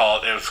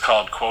it was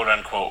called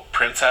quote-unquote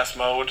princess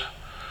mode,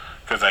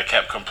 because I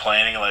kept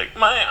complaining, like,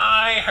 my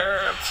eye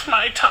hurts,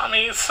 my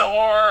tummy's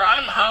sore,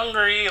 I'm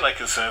hungry, like,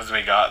 as soon as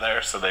we got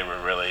there. So they were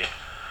really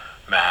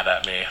mad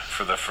at me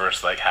for the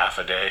first, like, half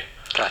a day.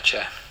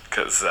 Gotcha.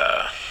 Because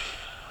I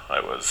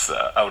was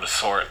out of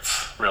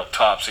sorts, real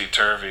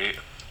topsy-turvy.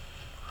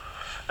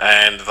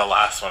 And the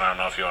last one, I don't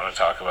know if you want to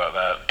talk about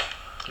that.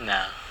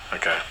 No.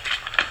 Okay.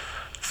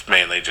 It's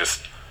mainly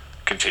just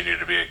continue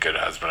to be a good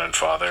husband and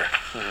father.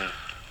 Mm-hmm.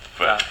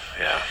 But,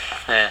 yeah.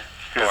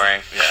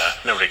 Boring. Yeah,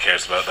 nobody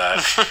cares about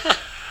that.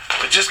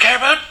 They just care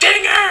about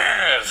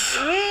dingers!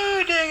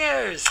 Woo,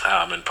 dingers!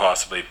 And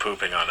possibly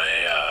pooping on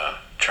a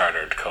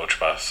chartered coach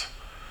bus.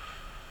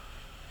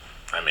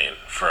 I mean,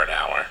 for an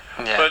hour.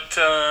 Yeah. But,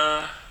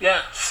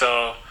 yeah,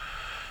 so...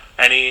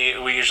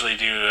 we usually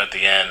do, at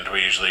the end,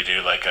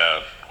 like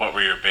what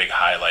were your big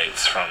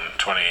highlights from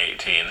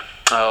 2018?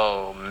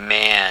 Oh,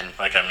 man.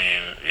 Like, I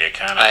mean, you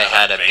kind of I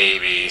had a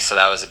baby, so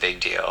that was a big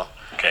deal.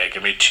 Okay,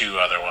 give me 2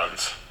 other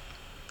ones.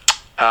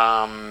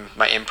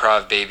 My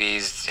improv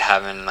babies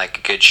having, like,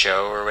 a good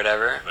show or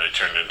whatever. They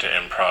turned into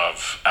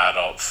improv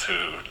adults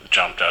who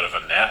jumped out of a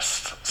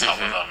nest. Some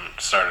of them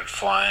started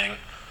flying.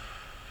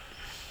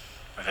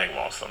 I think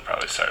most of them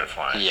probably started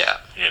flying. Yeah.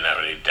 You didn't have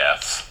any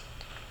deaths.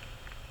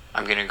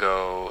 I'm gonna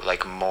go,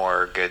 like,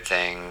 more good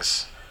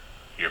things.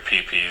 Your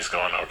PP's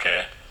going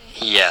okay?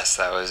 Yes,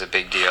 that was a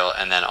big deal.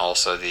 And then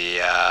also the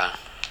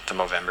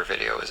Movember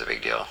video was a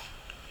big deal.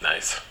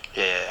 Nice.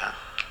 Yeah.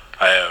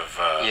 I have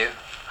You?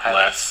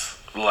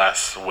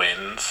 less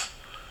wins.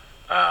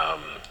 I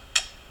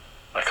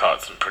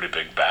caught some pretty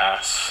big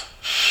bass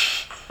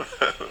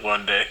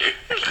one day.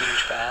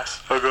 Huge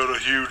bass. I got a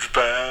huge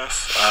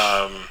bass.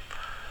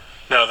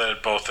 No,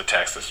 both the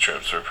Texas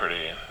trips were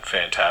pretty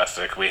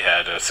fantastic. We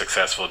had a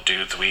successful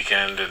dudes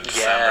weekend in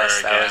December Yes,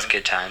 again. that was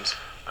good times.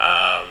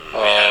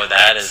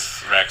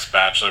 Rex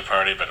bachelor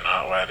party, but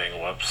not wedding.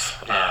 Whoops.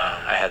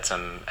 Yeah, I had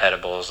some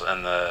edibles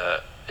and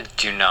the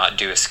do not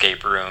do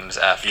escape rooms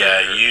after.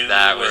 Yeah, you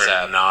that were was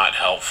not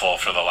helpful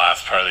for the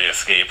last part of the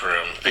escape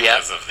room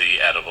because of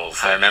the edibles.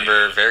 I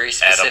remember very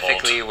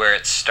specifically where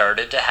it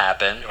started to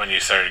happen. When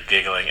you started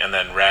giggling, and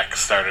then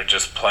Rex started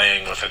just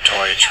playing with a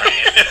toy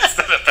train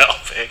instead of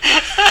helping.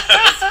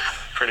 I was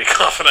pretty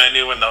confident I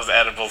knew when those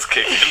edibles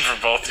kicked in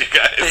for both you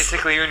guys.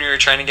 Basically, when we were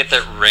trying to get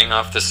that ring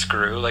off the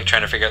screw, like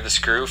trying to figure out the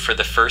screw, for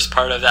the first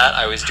part of that,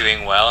 I was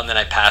doing well, and then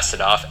I passed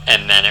it off,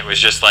 and then it was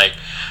just like,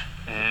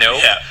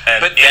 nope. Yeah,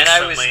 and but then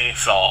instantly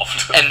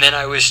solved. And then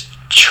I was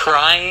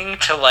trying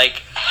to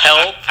like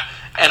help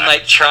and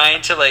like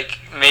trying to like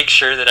make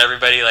sure that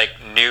everybody like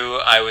knew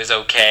I was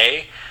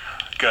okay.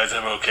 Guys,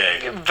 I'm okay.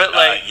 But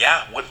like,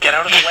 get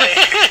out of the way.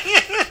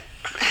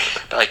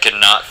 But I could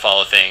not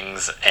follow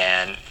things,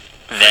 and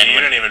then you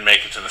didn't even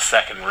make it to the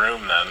second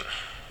room then.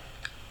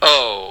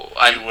 Oh,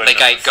 I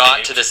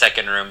got to the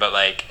second room, but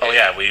like. Oh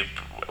yeah, we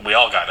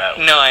all got out.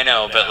 No, I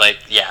know, but like,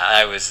 yeah,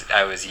 I was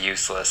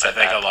useless. I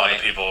think a lot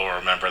of people will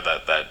remember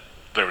that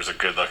there was a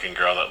good-looking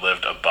girl that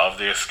lived above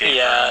the escape room.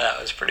 Yeah, that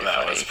was pretty funny.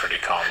 That was pretty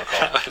comical.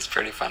 That was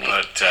pretty funny.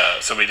 But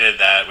so we did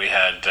that. We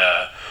had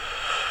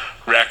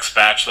Rex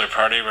bachelor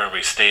party where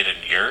we stayed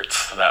in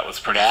yurts. So that was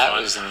pretty fun. That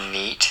was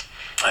neat.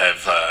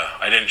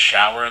 I didn't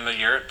shower in the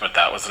yurt, but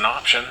that was an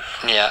option.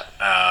 Yeah.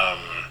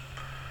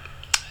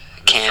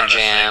 Can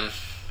Jam.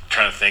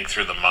 Trying to think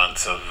through the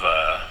months of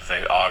I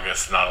think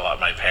August. Not a lot.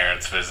 My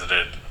parents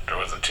visited. There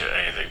wasn't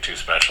anything too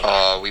special.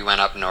 Oh, we went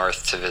up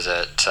north to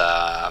visit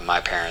my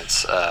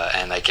parents,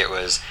 and like it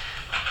was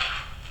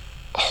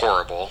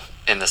horrible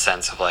in the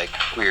sense of like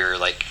we were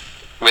like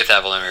with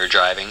Evelyn. We were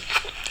driving.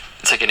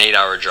 It's like an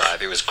 8-hour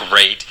drive. It was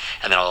great,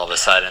 and then all of a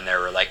sudden there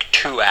were like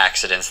 2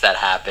 accidents that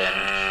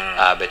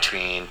happened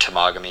between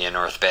Temagami and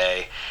North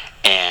Bay,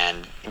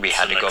 and we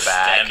had to go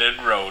back.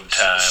 Extended road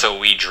time. So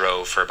we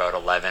drove for about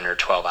 11 or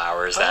 12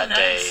 hours that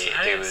day.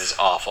 Nice. It was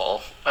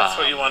awful. That's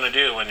what you want to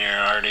do when you're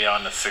already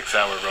on a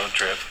 6-hour road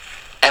trip.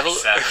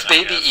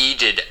 Baby E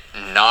did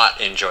not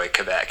enjoy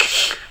Quebec.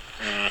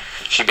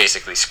 She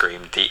basically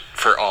screamed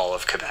for all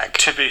of Quebec.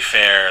 To be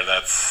fair,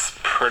 that's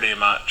pretty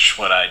much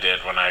what I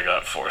did when I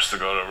got forced to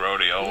go to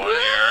rodeo one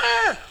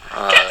year.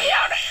 Get me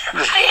out of here!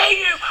 I hate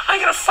you! I'm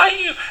gonna fight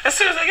you! As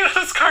soon as I get out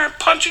of this car, I'm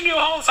punching you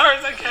all as hard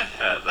as I can.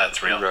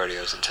 That's real.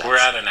 Rodeo's intense. We're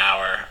at an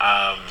hour.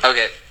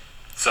 Okay.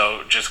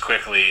 So, just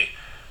quickly,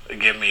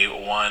 give me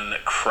one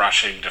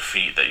crushing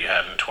defeat that you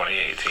had in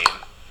 2018.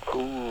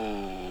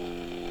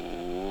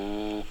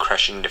 Ooh.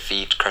 Crushing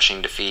defeat.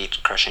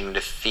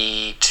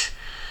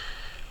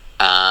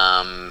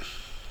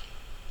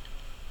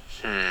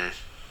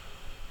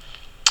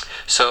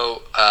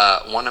 So,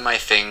 one of my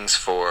things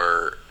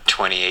for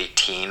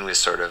 2018 was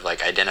sort of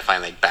like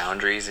identifying like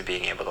boundaries and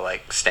being able to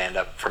like stand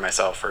up for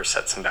myself or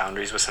set some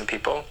boundaries with some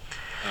people.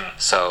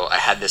 So I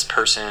had this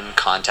person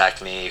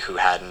contact me who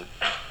hadn't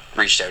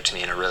reached out to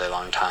me in a really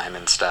long time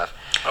and stuff.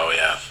 Oh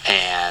yeah.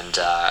 And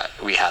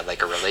we had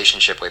like a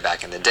relationship way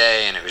back in the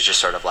day, and it was just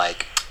sort of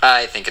like,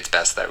 I think it's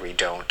best that we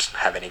don't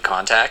have any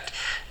contact.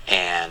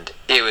 And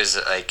it was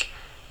like,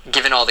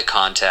 given all the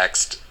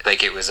context,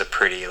 like it was a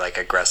pretty like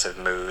aggressive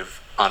move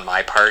on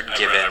my part,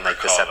 given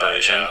like the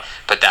separation. That, yeah.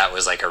 But that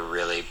was like a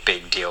really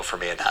big deal for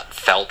me, and that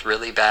felt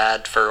really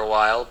bad for a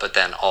while. But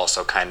then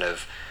also kind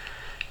of,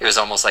 it was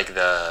almost like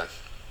this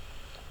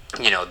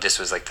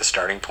was like the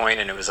starting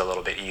point, and it was a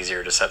little bit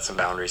easier to set some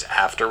boundaries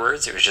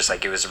afterwards. It was just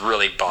like, it was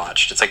really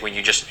botched. It's like when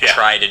you just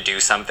try to do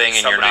something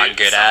and you're not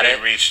good at it.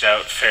 Somebody reached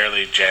out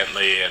fairly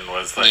gently and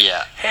was like,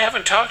 yeah. Hey, I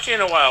haven't talked to you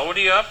in a while. What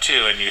are you up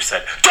to? And you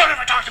said, don't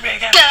ever talk to me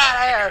again. Get out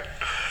of here.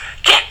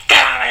 Get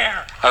out out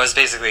of here. I was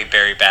basically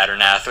Barry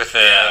Batternath with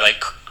the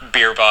like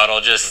beer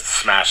bottle, just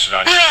Smash it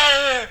on you.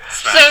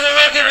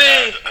 Look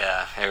at me.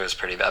 Yeah, it was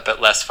pretty bad,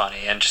 but less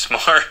funny and just more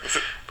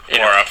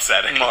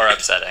upsetting. More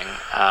upsetting.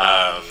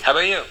 How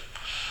about you?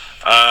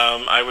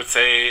 I would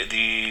say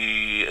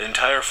the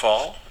entire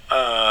fall,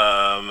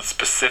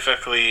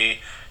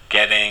 specifically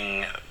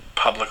getting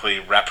publicly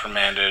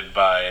reprimanded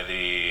by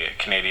the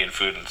Canadian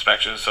Food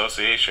Inspection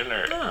Association,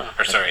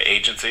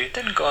 agency.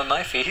 Didn't go on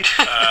my feed.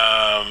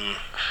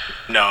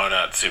 No,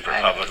 not super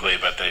publicly,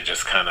 but they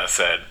just kind of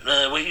said,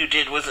 what you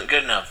did wasn't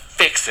good enough,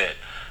 fix it.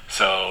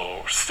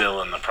 So we're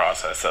still in the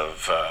process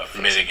of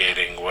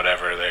mitigating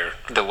whatever they're...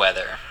 The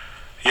weather.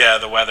 Yeah,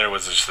 the weather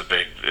was just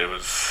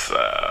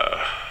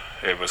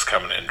it was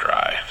coming in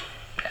dry.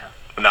 Yeah.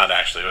 Not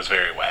actually, it was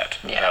very wet.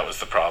 Yeah. That was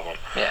the problem.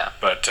 Yeah.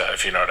 But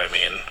if you know what I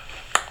mean,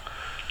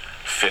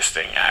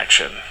 fisting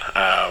action,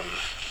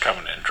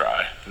 coming in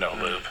dry, no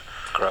lube.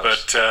 Gross.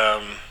 But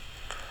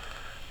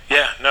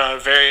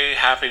very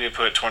happy to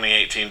put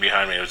 2018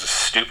 behind me. It was a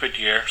stupid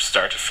year,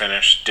 start to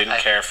finish. Didn't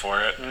care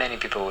for it. Many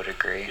people would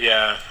agree.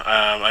 Yeah,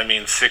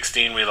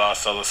 16 we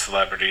lost all the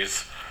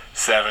celebrities.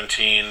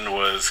 17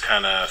 was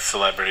kind of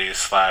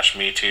celebrities /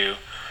 Me Too,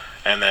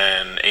 and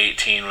then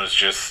 18 was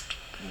just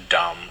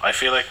dumb. I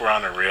feel like we're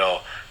on a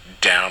real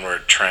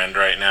downward trend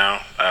right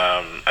now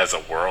as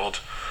a world.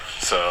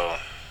 So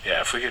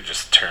yeah, if we could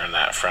just turn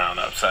that frown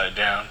upside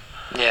down.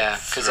 Yeah,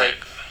 because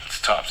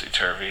it's topsy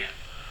turvy.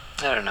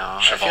 I don't know.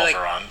 I feel like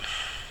on.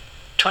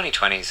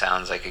 2020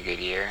 sounds like a good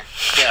year.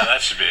 Yeah,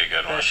 that should be a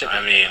good one.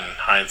 I mean,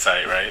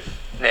 hindsight, right?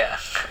 Yeah.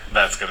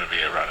 That's going to be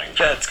a running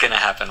joke. That's going to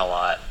happen a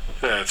lot.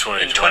 Yeah,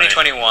 2020. In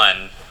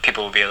 2021,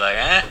 people will be like,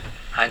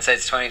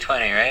 hindsight's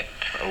 2020, right?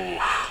 Ooh,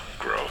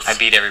 gross. I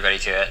beat everybody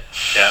to it.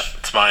 Yeah,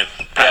 it's mine.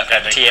 Patent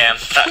pending.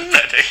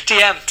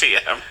 TM.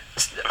 TM.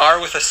 R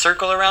with a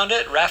circle around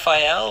it.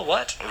 Raphael.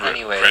 What?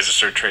 Anyways.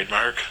 Registered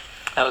trademark.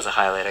 That was a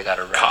highlight. I got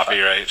a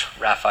copyright.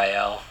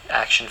 Raphael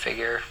action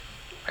figure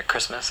at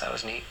Christmas. That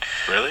was neat.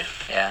 Really?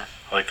 Yeah.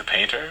 Like the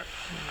painter?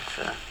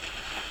 You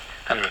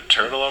have a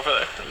turtle over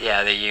there?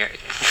 Yeah,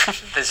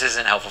 this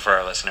isn't helpful for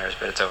our listeners,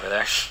 but it's over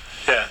there.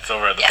 Yeah, it's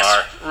over at the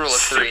bar. Rule of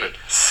three.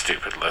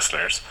 Stupid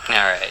listeners.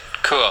 Alright,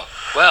 cool.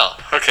 Well,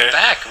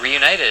 back,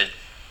 reunited.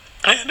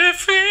 And it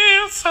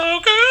feels so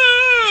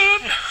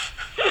good.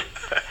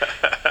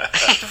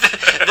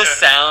 the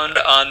sound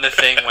on the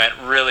thing went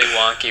really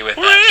wonky with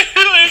that.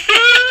 Really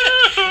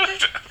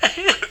good.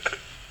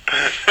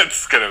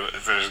 There's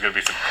gonna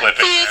be some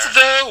clipping It's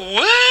there. The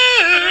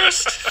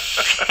worst.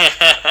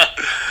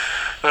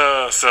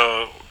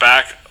 So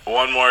back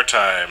one more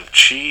time.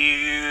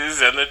 Cheese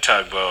and the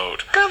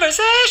Tugboat.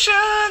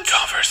 Conversations.